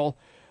Central,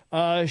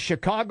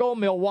 Chicago,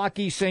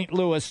 Milwaukee, St.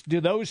 Louis.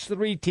 Do those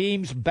 3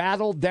 teams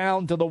battle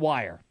down to the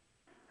wire?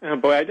 Oh,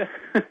 boy.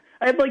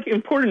 I have,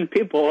 important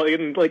people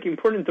in,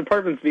 important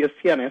departments of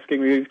ESPN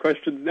asking me these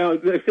questions now.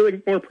 I feel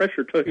like more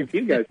pressure talking to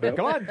you guys, though.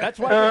 Come on. That's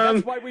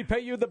why we pay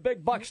you the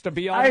big bucks to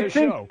be on this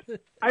show.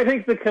 I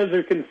think the Cubs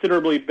are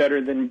considerably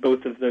better than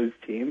both of those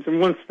teams.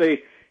 And once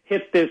they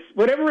hit this,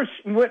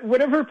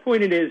 whatever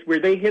point it is where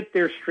they hit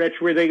their stretch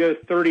where they go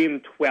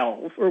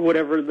 30-12 or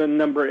whatever the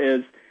number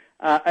is,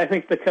 I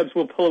think the Cubs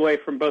will pull away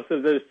from both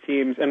of those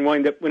teams and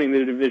wind up winning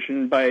the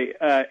division by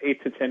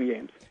 8 to 10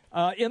 games.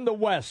 In the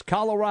West,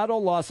 Colorado,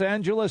 Los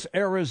Angeles,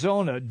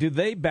 Arizona, do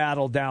they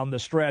battle down the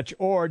stretch,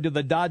 or do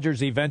the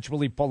Dodgers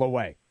eventually pull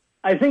away?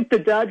 I think the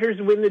Dodgers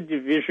win the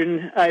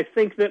division. I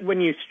think that when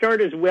you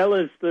start as well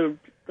as the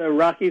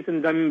Rockies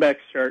and Diamondbacks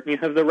start, and you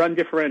have the run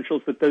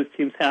differentials that those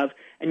teams have,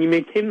 and you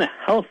maintain the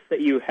health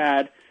that you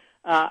had,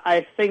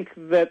 I think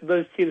that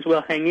those teams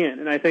will hang in.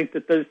 And I think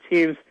that those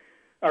teams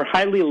are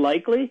highly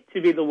likely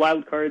to be the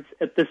wild cards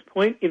at this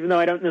point, even though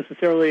I don't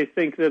necessarily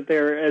think that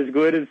they're as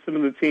good as some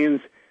of the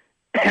teams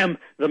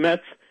the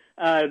Mets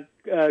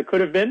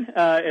could have been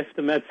if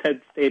the Mets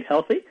had stayed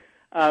healthy.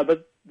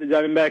 But the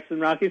Diamondbacks and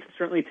Rockies have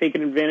certainly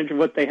taken advantage of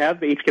what they have.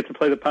 They each get to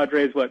play the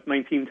Padres,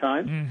 19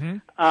 times? Mm-hmm.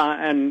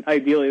 And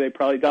ideally they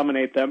probably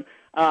dominate them.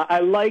 I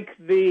like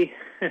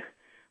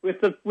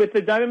with the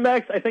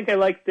Diamondbacks, I think I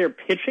like their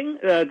pitching.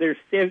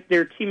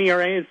 Their team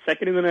ERA is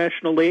second in the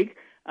National League.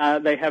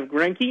 They have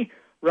Greinke,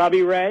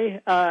 Robbie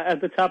Ray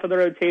at the top of the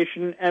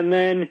rotation, and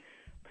then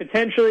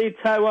potentially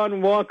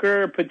Taijuan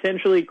Walker,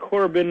 potentially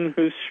Corbin,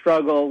 who's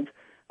struggled.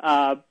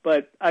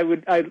 But I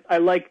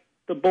like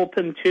the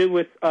bullpen too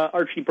with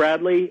Archie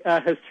Bradley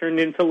has turned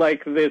into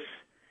this,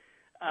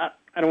 I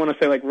don't want to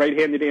say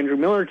right-handed Andrew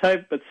Miller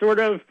type, but sort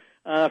of.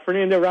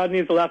 Fernando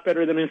Rodney's a lot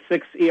better than his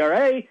 6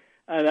 ERA.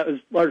 That was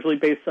largely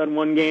based on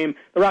one game.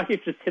 The Rockies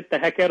just hit the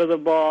heck out of the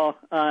ball,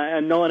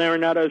 and Nolan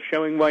Arenado is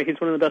showing why he's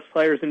one of the best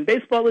players in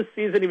baseball this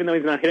season, even though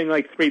he's not hitting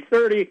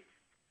 .330.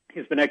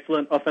 He's been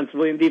excellent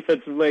offensively and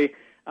defensively.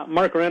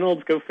 Mark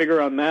Reynolds, go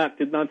figure on that.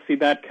 Did not see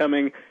that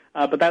coming.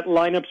 But that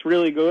lineup's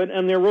really good,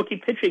 and their rookie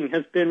pitching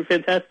has been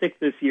fantastic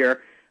this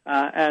year.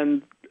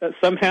 And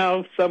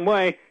somehow, some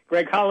way,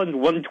 Greg Holland,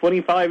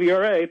 1.25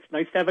 ERA. It's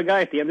nice to have a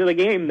guy at the end of the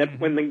game that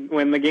when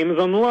the game is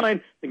on the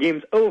line, the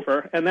game's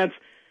over. And that's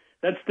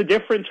the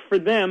difference for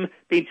them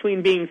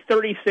between being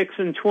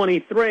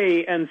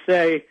 36-23 and,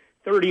 say,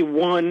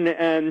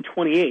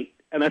 31-28.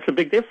 And that's a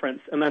big difference,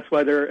 and that's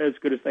why they're as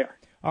good as they are.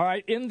 All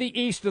right, in the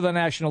East of the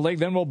National League,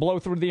 then we'll blow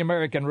through the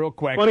American real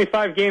quick.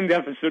 25-game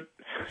deficit,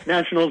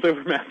 Nationals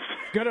over Mets.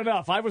 Good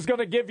enough. I was going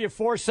to give you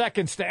 4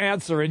 seconds to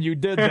answer, and you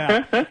did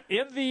that.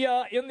 In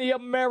the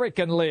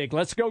American League,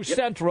 let's go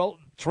Central.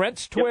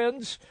 Trent's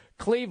Twins,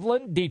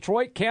 Cleveland,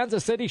 Detroit,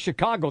 Kansas City,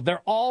 Chicago.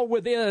 They're all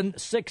within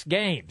 6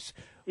 games.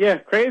 Yeah,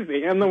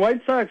 crazy. And the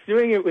White Sox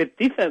doing it with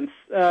defense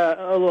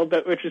a little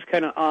bit, which is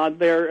kind of odd.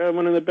 They're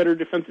one of the better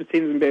defensive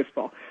teams in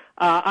baseball.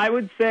 I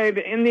would say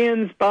the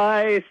Indians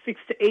by 6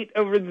 to 8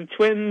 over the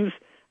Twins,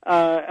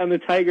 and the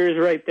Tigers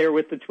right there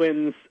with the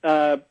Twins.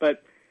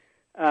 But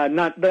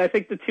I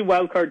think the 2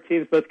 wild card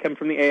teams both come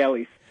from the AL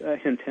East.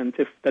 Hint,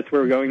 if that's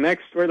where we're going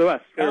next, or the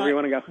West, wherever you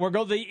want to go. We'll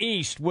go the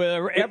East,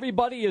 where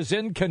everybody is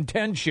in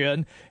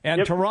contention,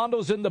 and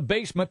Toronto's in the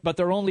basement, but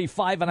they're only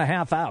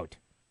 5.5 out.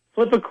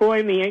 Flip a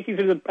coin. The Yankees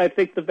are, I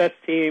think, the best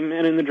team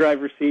and in the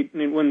driver's seat,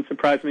 and it wouldn't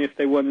surprise me if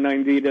they won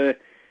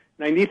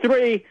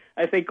 90-93.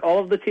 I think all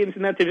of the teams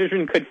in that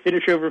division could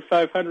finish over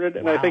 500,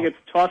 and I think it's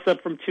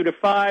toss-up from 2 to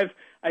 5.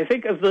 I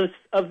think of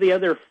the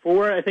other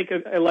 4, I think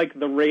I like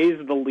the Rays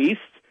the least,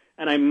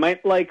 and I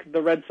might like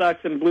the Red Sox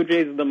and Blue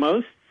Jays the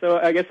most. So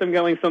I guess I'm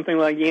going something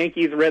like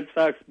Yankees, Red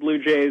Sox,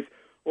 Blue Jays,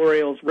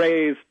 Orioles,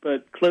 Rays,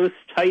 but close,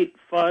 tight,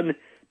 fun,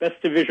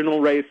 best divisional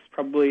race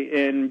probably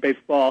in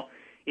baseball.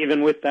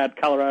 Even with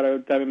that Colorado,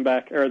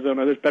 Diamondback,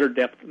 Arizona, there's better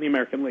depth in the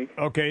American League.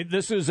 Okay,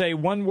 this is a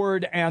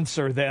one-word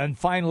answer then.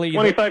 Finally,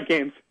 25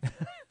 games.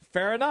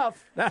 Fair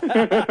enough.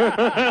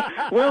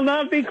 Will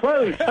not be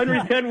close.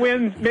 110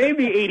 wins,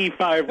 maybe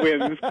 85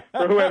 wins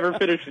for whoever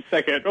finishes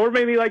second, or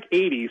maybe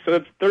 80.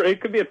 So it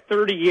could be a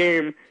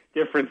 30-game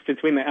difference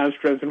between the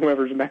Astros and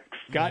whoever's next.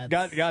 Got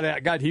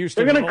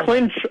Houston. They're going to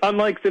clinch on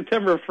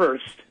September 1st.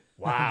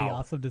 Wow. That would be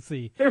awesome to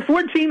see. They're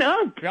 14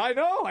 up. I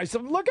know.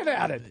 I'm looking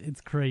at it.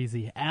 It's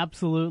crazy.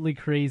 Absolutely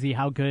crazy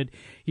how good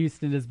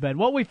Houston has been.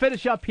 Well, we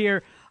finish up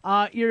here.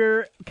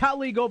 Your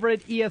colleague over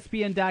at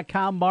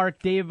ESPN.com,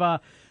 Mark, Dave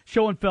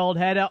Schoenfeld,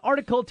 had an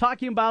article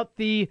talking about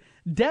the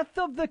death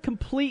of the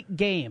complete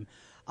game.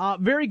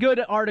 Very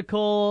good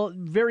article,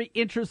 very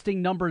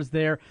interesting numbers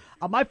there.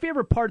 My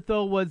favorite part,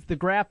 though, was the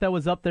graph that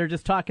was up there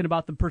just talking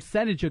about the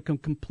percentage of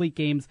complete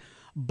games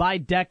by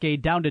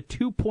decade, down to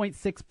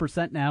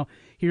 2.6% now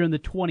here in the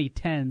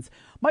 2010s.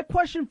 My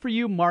question for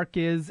you, Mark,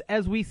 is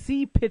as we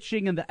see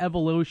pitching and the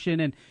evolution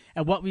and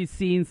what we've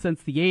seen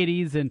since the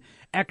 80s and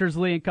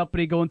Eckersley and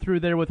company going through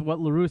there with what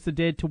La Russa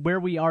did to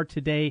where we are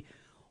today,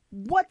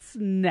 what's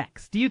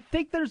next? Do you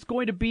think there's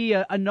going to be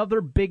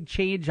another big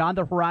change on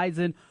the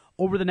horizon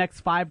over the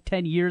next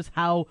 5-10 years,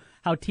 how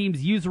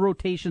teams use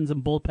rotations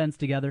and bullpens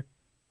together?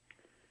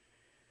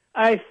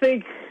 I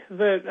think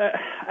that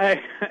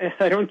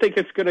I don't think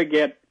it's going to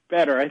get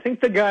better. I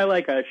think the guy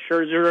like a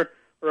Scherzer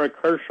or a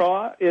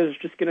Kershaw is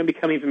just going to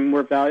become even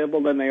more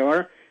valuable than they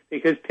are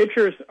because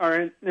pitchers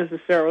aren't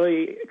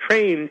necessarily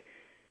trained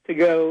to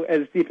go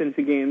as deep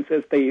into games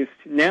as they used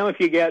to. Now, if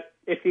you get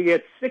 6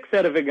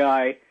 out of a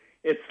guy,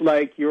 it's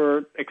like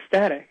you're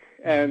ecstatic,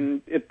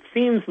 and it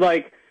seems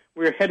like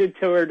we're headed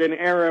toward an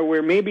era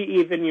where maybe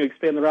even you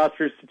expand the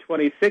rosters to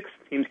 26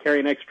 teams carry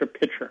an extra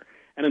pitcher.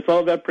 And it's all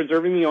about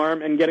preserving the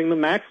arm and getting the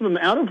maximum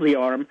out of the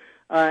arm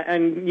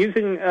and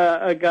using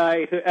a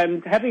guy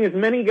and having as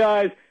many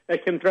guys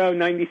that can throw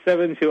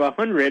 97 to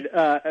 100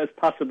 as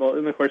possible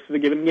in the course of a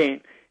given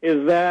game.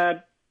 Is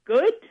that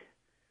good?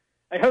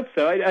 I hope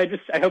so. I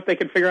hope they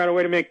can figure out a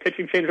way to make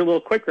pitching change a little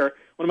quicker.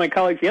 One of my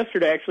colleagues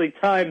yesterday actually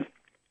timed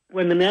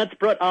when the Nats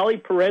brought Ali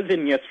Perez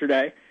in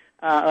yesterday,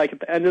 like at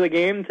the end of the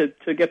game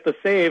to get the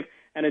save,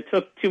 and it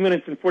took 2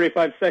 minutes and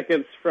 45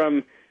 seconds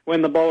from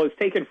when the ball was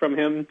taken from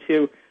him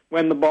to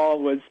when the ball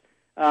was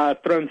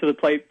thrown to the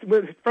plate,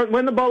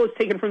 when the ball was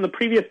taken from the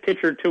previous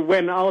pitcher to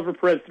when Oliver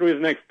Perez threw his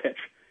next pitch.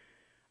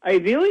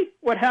 Ideally,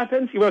 what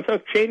happens, you want to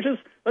talk changes?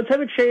 Let's have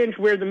a change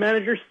where the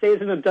manager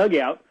stays in the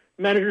dugout,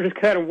 the manager just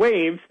kind of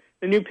waves,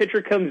 the new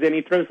pitcher comes in,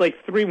 he throws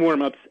like 3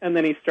 warm-ups, and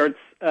then he starts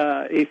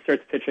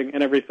pitching,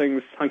 and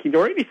everything's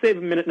hunky-dory. He saves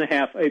a minute and a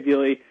half,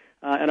 ideally,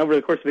 and over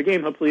the course of the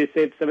game, hopefully he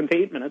saves 7 to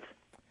 8 minutes.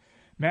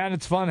 Man,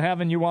 it's fun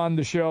having you on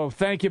the show.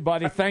 Thank you,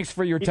 buddy. Thanks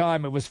for your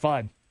time. It was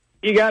fun.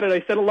 You got it.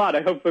 I said a lot.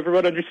 I hope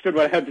everyone understood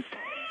what I had to say.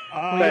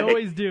 We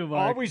always do,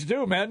 Mark. Always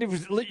do, man.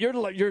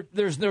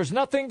 There's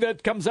nothing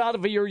that comes out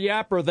of your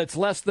yapper that's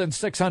less than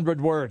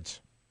 600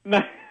 words.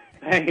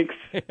 Thanks.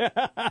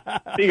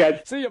 See you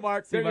guys. See you,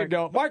 Mark. There you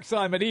go. Mark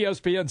Simon,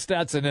 ESPN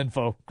Stats and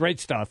Info. Great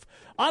stuff.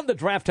 On the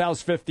Draft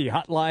House 50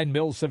 hotline,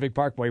 Mills Civic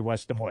Parkway,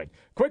 West Des Moines.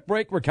 Quick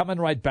break. We're coming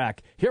right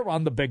back here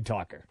on The Big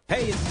Talker.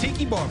 Hey, it's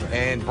Tiki Barber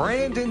and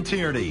Brandon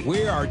Tierney.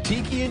 We are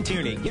Tiki and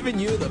Tierney, giving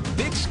you the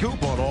big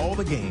scoop on all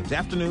the games.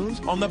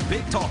 Afternoons on The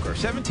Big Talker,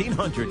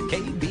 1700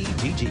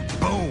 KBGG.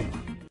 Boom.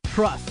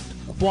 Trust,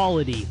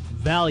 quality,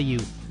 value.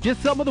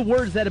 Just some of the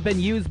words that have been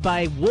used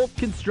by Wolf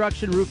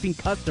Construction Roofing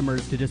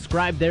customers to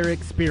describe their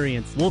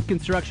experience. Wolf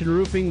Construction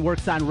Roofing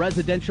works on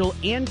residential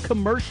and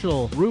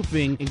commercial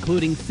roofing,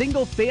 including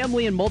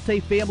single-family and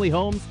multi-family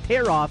homes,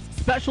 tear-offs,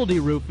 specialty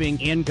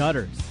roofing, and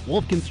gutters.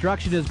 Wolf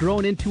Construction has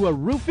grown into a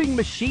roofing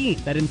machine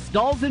that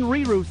installs and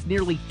re-roofs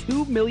nearly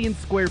 2 million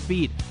square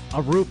feet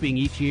of roofing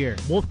each year.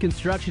 Wolf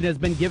Construction has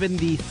been given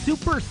the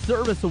Super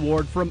Service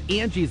Award from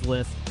Angie's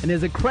List and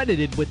is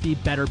accredited with the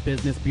Better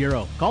Business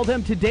Bureau. Call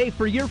them today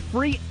for your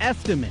free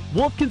estimate.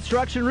 Wolf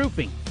Construction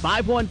Roofing,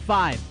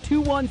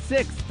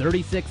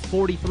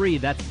 515-216-3643.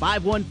 That's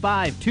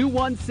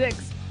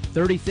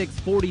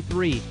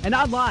 515-216-3643. And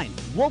online,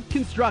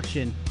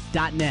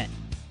 wolfconstruction.net.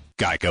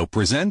 Geico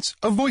presents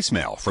a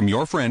voicemail from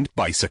your friend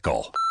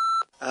Bicycle.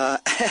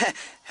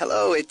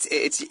 Hello,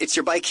 it's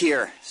your bike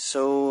here.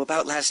 So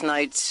about last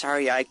night,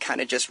 sorry I kind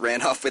of just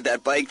ran off with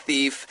that bike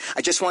thief.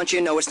 I just want you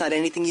to know it's not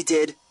anything you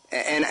did.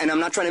 And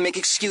I'm not trying to make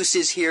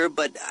excuses here,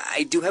 but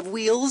I do have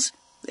wheels.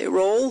 They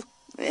roll.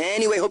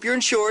 Anyway, hope you're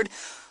insured.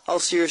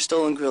 Also, your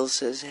stolen grill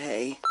says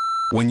hey.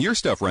 When your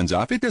stuff runs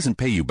off, it doesn't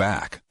pay you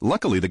back.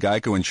 Luckily, the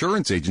Geico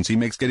Insurance Agency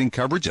makes getting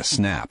coverage a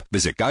snap.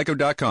 Visit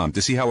geico.com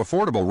to see how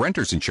affordable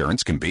renter's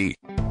insurance can be.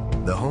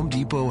 The Home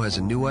Depot has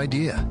a new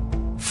idea.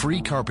 Free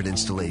carpet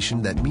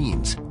installation that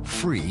means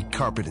free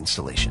carpet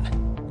installation.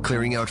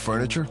 Clearing out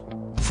furniture?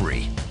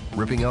 Free.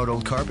 Ripping out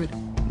old carpet?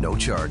 No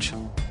charge.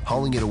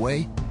 Hauling it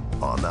away?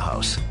 On the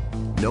house.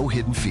 No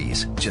hidden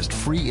fees, just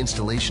free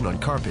installation on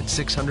carpet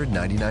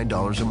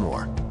 $699 or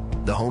more.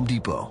 The Home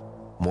Depot.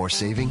 More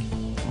saving,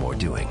 more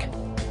doing.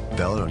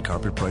 Valid on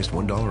carpet priced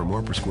 $1 or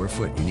more per square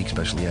foot. Unique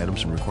specialty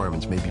items and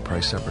requirements may be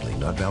priced separately.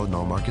 Not valid in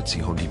all markets. See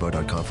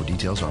HomeDepot.com for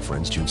details. Offer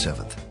ends June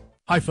 7th.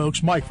 Hi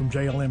folks, Mike from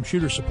JLM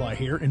Shooter Supply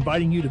here,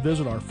 inviting you to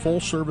visit our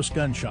full-service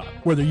gun shop.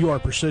 Whether you are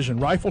precision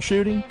rifle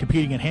shooting,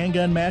 competing in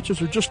handgun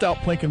matches, or just out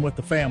plinking with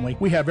the family,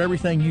 we have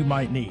everything you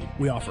might need.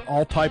 We offer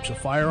all types of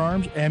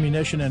firearms,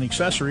 ammunition, and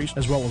accessories,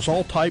 as well as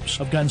all types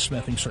of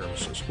gunsmithing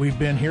services. We've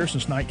been here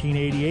since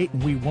 1988,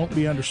 and we won't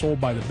be undersold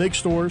by the big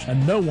stores,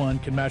 and no one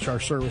can match our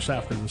service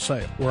after the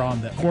sale. We're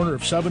on the corner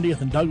of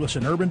 70th and Douglas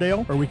in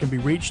Urbandale, or we can be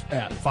reached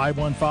at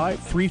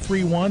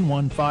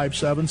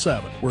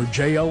 515-331-1577. We're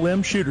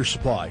JLM Shooter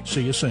Supply.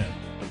 See you soon.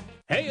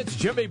 Hey, it's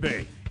Jimmy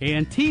B.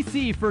 And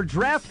TC for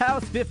Draft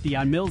House 50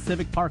 on Mills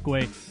Civic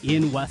Parkway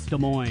in West Des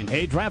Moines.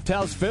 Hey, Draft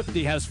House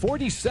 50 has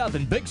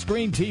 47 big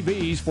screen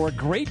TVs for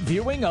great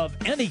viewing of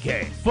any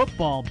game.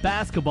 Football,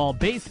 basketball,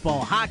 baseball,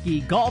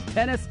 hockey, golf,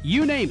 tennis,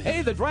 you name it.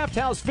 Hey, the Draft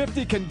House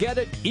 50 can get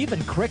it,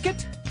 even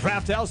cricket.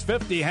 Draft House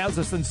 50 has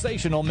a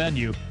sensational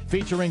menu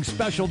featuring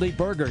specialty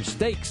burgers,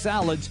 steak,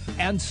 salads,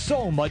 and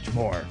so much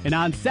more. And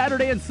on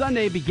Saturday and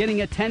Sunday,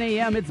 beginning at 10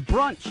 a.m., it's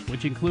brunch,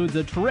 which includes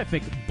a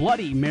terrific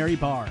Bloody Mary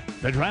bar.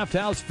 The Draft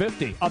House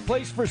 50, a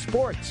place for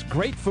sports,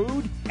 great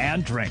food,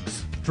 and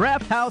drinks.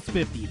 Draft House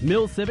 50,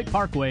 Mills Civic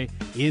Parkway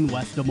in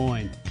West Des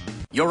Moines.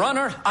 Your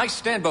Honor, I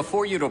stand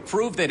before you to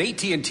prove that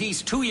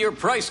AT&T's 2-year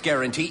price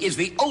guarantee is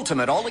the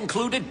ultimate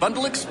all-included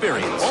bundle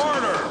experience.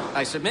 Order!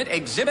 I submit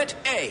Exhibit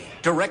A,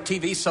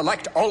 DirecTV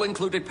Select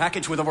all-included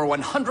package with over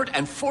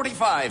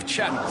 145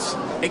 channels.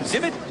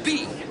 Exhibit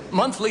B,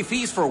 monthly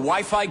fees for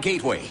Wi-Fi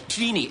gateway,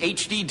 Genie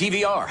HD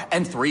DVR,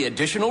 and 3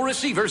 additional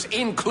receivers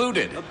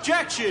included.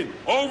 Objection!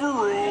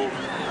 Overruled.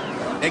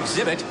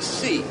 Exhibit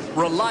C,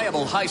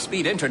 reliable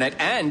high-speed internet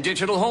and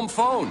digital home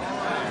phone.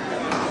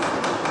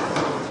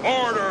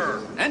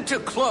 Order! And to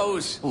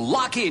close,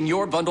 lock in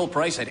your bundle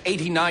price at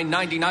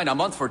 $89.99 a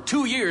month for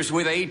 2 years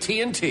with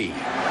AT&T.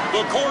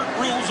 The court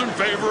rules in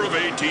favor of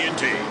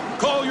AT&T.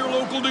 Call your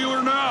local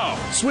dealer now.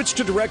 Switch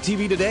to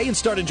DirecTV today and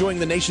start enjoying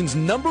the nation's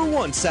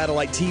 #1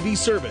 satellite TV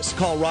service.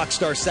 Call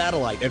Rockstar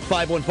Satellite at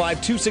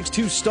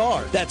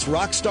 515-262-STAR. That's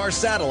Rockstar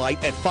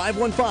Satellite at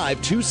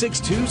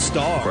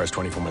 515-262-STAR. Requires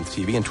 24-month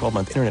TV and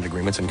 12-month internet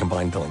agreements and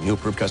combined billing. New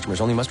approved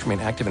customers only must remain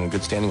active and in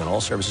good standing on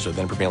all services or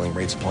then prevailing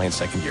rates apply in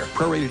second year.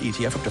 Prorated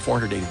ETF up to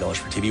 $480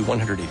 for TV,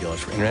 $180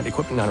 for internet,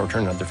 equipment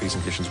non-return, and other fees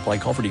and conditions apply.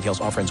 Call for details.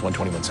 Offer ends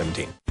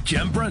 1/21/17.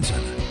 Jim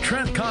Brunson,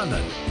 Trent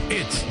Condon,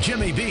 it's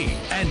Jimmy B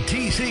and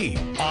TC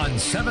on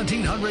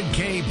 1700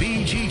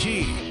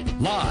 KBGG.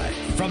 Live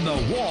from the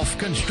Wolf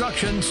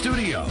Construction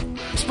Studio.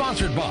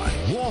 Sponsored by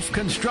Wolf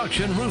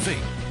Construction Roofing.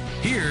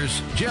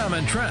 Here's Jim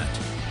and Trent.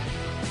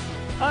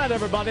 All right,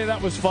 everybody,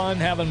 that was fun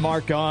having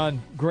Mark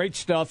on. Great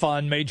stuff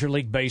on Major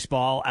League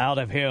Baseball out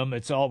of him.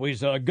 It's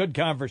always a good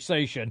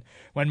conversation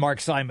when Mark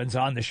Simon's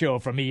on the show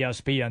from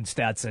ESPN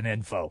Stats and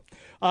Info.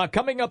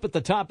 Coming up at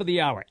the top of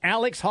the hour,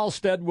 Alex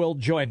Halstead will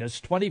join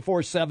us,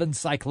 24/7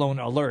 Cyclone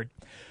Alert.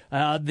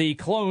 The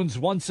Clones,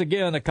 once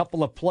again, a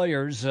couple of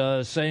players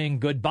saying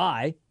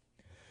goodbye.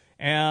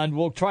 And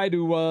we'll try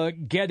to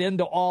get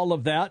into all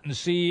of that and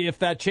see if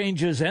that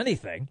changes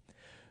anything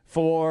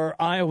for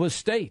Iowa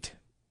State.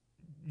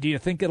 Do you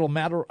think it'll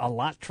matter a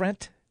lot,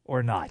 Trent,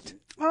 or not?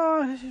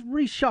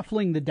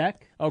 Reshuffling the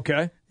deck.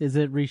 Okay. Is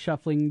it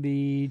reshuffling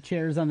the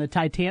chairs on the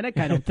Titanic?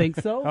 I don't think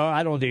so.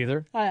 I don't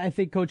either. I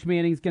think Coach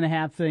Manning's going to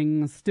have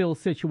things still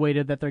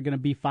situated that they're going to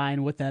be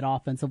fine with that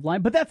offensive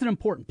line. But that's an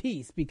important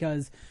piece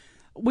because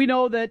we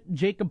know that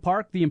Jacob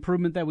Park, the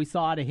improvement that we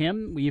saw out of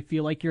him, you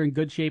feel like you're in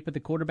good shape at the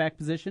quarterback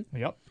position.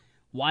 Yep.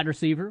 Wide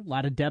receiver, a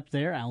lot of depth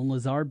there. Alan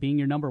Lazard being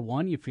your number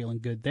one, you're feeling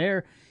good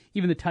there.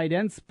 Even the tight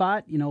end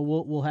spot,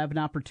 we'll have an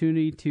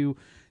opportunity to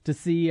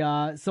see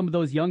some of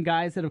those young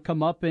guys that have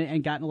come up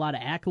and gotten a lot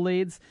of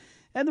accolades.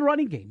 And the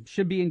running game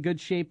should be in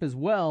good shape as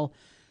well.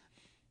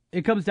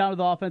 It comes down to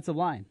the offensive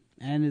line.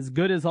 And as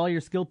good as all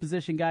your skill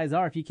position guys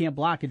are, if you can't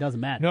block, it doesn't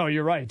matter. No,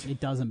 you're right. It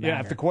doesn't matter.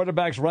 Yeah, if the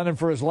quarterback's running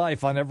for his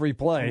life on every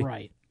play.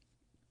 Right.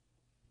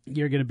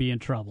 You're going to be in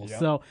trouble. Yep.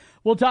 So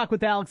we'll talk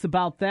with Alex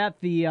about that.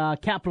 The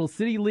Capital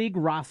City League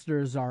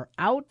rosters are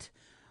out.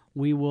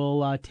 We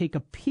will take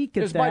a peek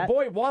at Is that. my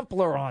boy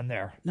Wampler on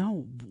there?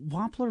 No,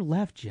 Wampler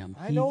left, Jim.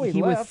 I know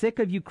he was left. sick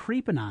of you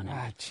creeping on him.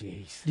 Ah,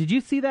 jeez. Did you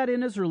see that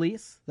in his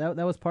release? That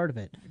was part of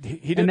it.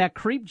 He and that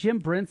creep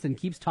Jim Brinson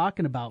keeps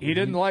talking about. He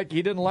didn't like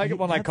it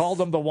when I called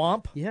him the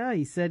Womp. Yeah,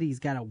 he said he's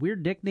got a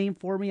weird nickname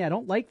for me. I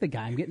don't like the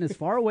guy. I'm getting as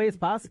far away as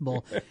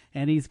possible,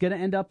 and he's going to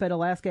end up at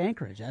Alaska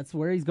Anchorage. That's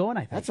where he's going.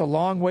 I think that's a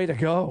long way to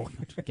go.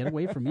 Get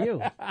away from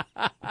you.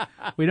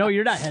 We know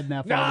you're not heading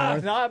that far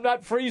north. No, I'm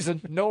not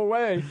freezing. No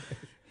way.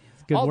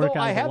 Although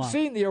I have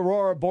seen the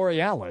Aurora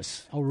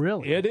Borealis. Oh,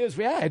 really? It is.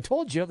 Yeah, I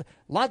told you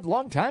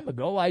long time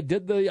ago I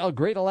did the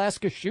Great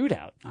Alaska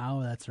Shootout.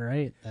 Oh, that's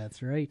right.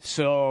 That's right.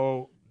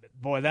 So,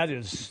 boy,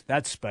 that's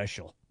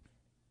special.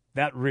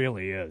 That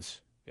really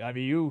is. I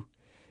mean,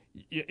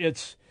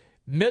 it's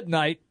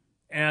midnight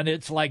and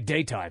it's like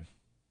daytime.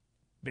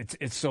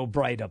 It's so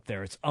bright up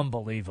there. It's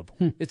unbelievable.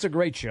 It's a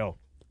great show.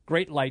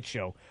 Great light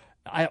show.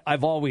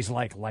 I've always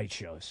liked light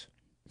shows.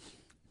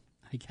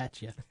 I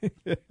got you.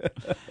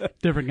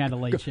 Different kind of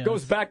late shows.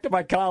 Goes back to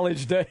my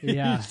college days.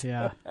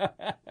 Yeah.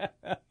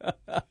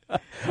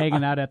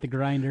 hanging out at the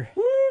grinder.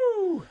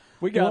 Woo!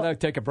 We got to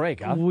take a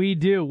break, huh? We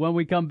do. When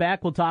we come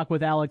back, we'll talk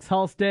with Alex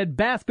Halstead.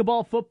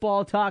 Basketball,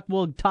 football talk.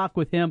 We'll talk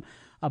with him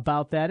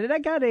about that. And I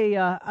got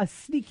a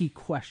sneaky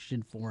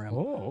question for him.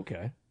 Oh,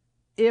 okay.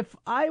 If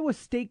Iowa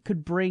State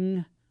could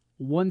bring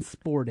one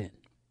sport in,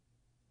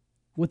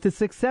 with the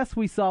success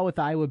we saw with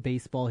Iowa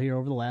baseball here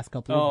over the last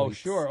couple of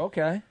weeks. Oh, sure,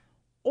 okay.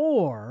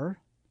 Or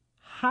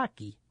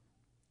hockey,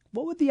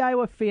 what would the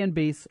Iowa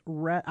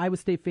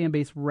State fan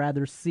base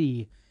rather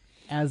see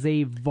as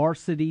a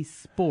varsity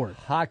sport?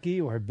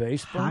 Hockey or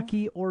baseball?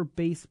 Hockey or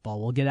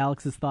baseball. We'll get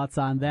Alex's thoughts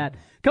on that.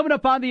 Coming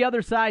up on the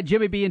other side,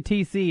 Jimmy B and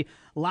TC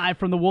live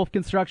from the Wolf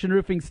Construction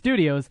Roofing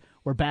Studios.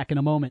 We're back in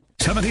a moment.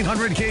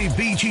 1700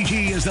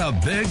 KBGG is the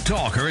big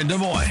talker in Des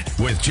Moines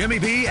with Jimmy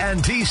B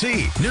and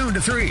TC. Noon to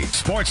 3.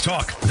 Sports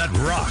talk that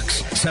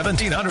rocks.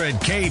 1700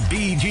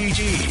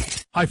 KBGG.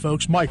 Hi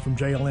folks, Mike from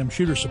JLM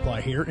Shooter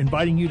Supply here,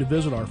 inviting you to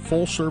visit our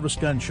full-service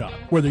gun shop.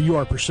 Whether you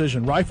are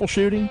precision rifle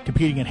shooting,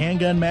 competing in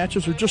handgun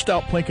matches, or just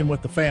out plinking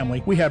with the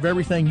family, we have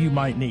everything you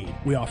might need.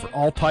 We offer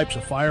all types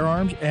of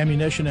firearms,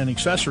 ammunition, and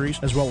accessories,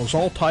 as well as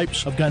all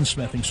types of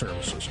gunsmithing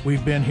services.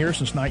 We've been here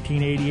since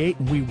 1988,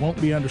 and we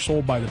won't be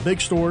undersold by the big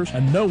stores,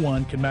 and no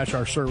one can match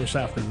our service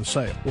after the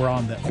sale. We're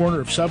on the corner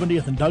of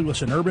 70th and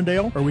Douglas in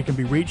Urbandale, or we can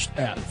be reached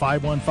at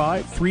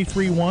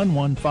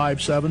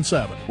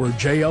 515-331-1577. We're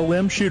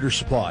JLM Shooter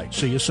Supply.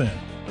 See you soon.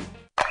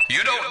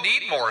 You don't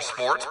need more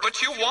sports,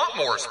 but you want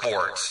more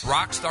sports.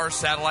 Rockstar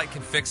Satellite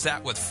can fix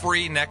that with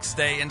free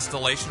next-day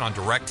installation on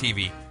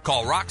DirecTV.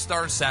 Call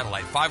Rockstar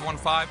Satellite,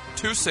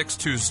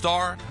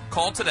 515-262-STAR.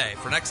 Call today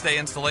for next-day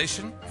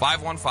installation,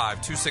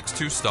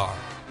 515-262-STAR.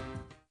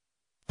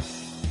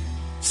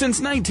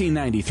 Since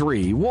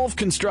 1993, Wolf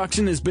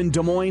Construction has been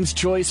Des Moines'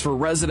 choice for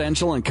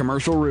residential and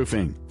commercial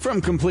roofing. From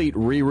complete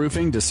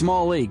re-roofing to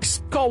small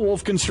leaks, call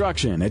Wolf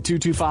Construction at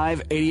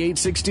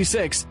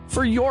 225-8866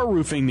 for your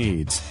roofing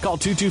needs. Call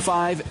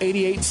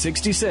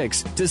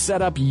 225-8866 to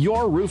set up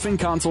your roofing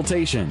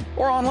consultation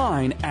or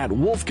online at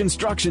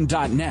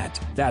wolfconstruction.net.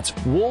 That's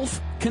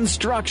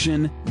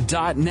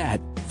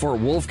wolfconstruction.net for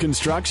Wolf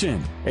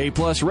Construction. A+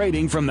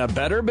 rating from the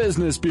Better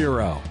Business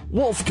Bureau.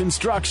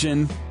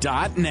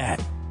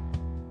 wolfconstruction.net.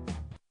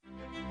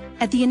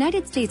 At the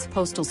United States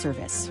Postal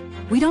Service,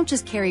 we don't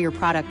just carry your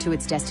product to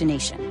its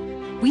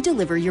destination. We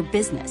deliver your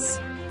business,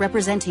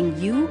 representing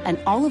you and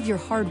all of your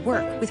hard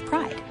work with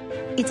pride.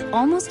 It's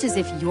almost as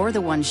if you're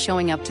the one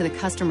showing up to the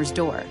customer's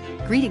door,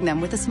 greeting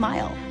them with a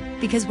smile.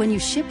 Because when you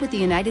ship with the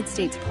United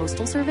States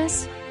Postal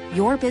Service,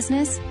 your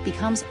business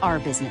becomes our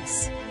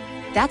business.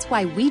 That's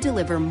why we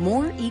deliver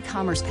more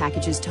e-commerce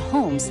packages to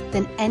homes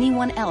than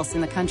anyone else in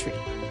the country.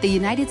 The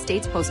United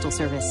States Postal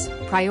Service.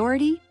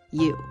 Priority,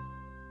 you.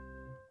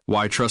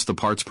 Why trust the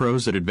parts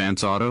pros at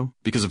Advance Auto?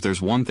 Because if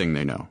there's one thing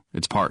they know,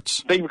 it's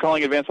parts. Thank you for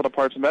calling Advance Auto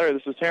Parts and Battery.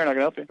 This is Taryn. I can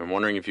help you. I'm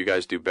wondering if you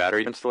guys do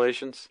battery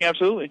installations? Yeah,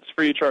 absolutely. It's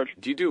free of charge.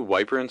 Do you do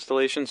wiper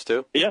installations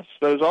too? Yes,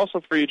 that is also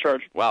free of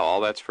charge. Wow,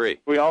 all that's free.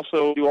 We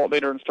also do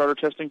alternator and starter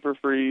testing for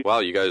free. Wow,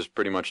 you guys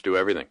pretty much do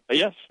everything.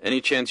 Yes. Any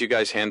chance you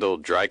guys handle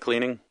dry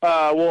cleaning?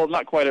 Well,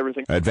 not quite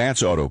everything.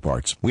 Advance Auto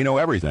Parts. We know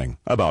everything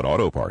about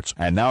auto parts.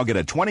 And now get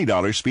a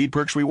 $20 Speed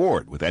Perks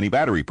reward with any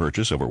battery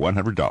purchase over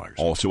 $100.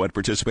 Also at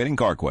participating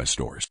CarQuest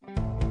stores.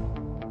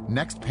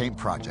 Next paint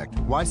project,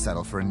 why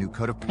settle for a new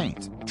coat of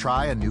paint?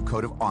 Try a new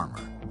coat of armor.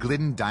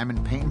 Glidden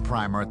Diamond Paint and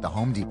Primer at the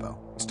Home Depot,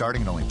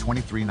 starting at only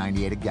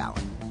 $23.98 a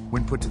gallon.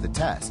 When put to the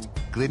test,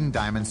 Glidden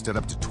Diamond stood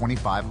up to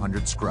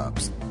 2,500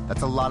 scrubs.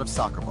 That's a lot of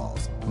soccer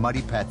balls,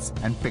 muddy pets,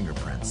 and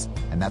fingerprints.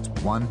 And that's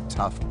one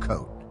tough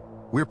coat.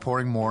 We're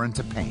pouring more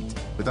into paint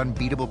with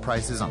unbeatable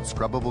prices on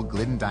scrubbable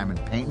Glidden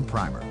Diamond Paint and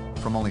Primer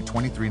from only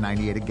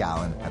 $23.98 a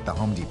gallon at the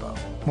Home Depot.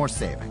 More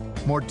saving,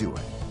 more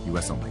doing.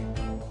 U.S. only.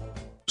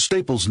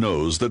 Staples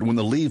knows that when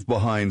the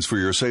leave-behinds for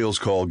your sales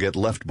call get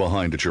left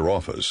behind at your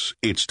office,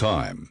 it's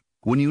time.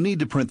 When you need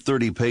to print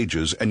 30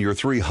 pages and you're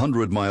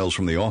 300 miles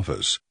from the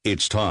office,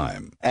 it's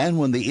time. And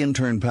when the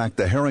intern packed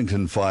the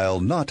Harrington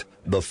file, not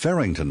the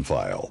Farrington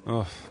file.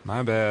 Oh,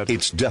 my bad.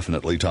 It's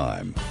definitely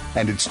time.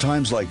 And it's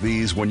times like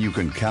these when you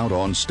can count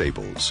on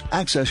Staples.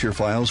 Access your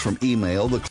files from email, the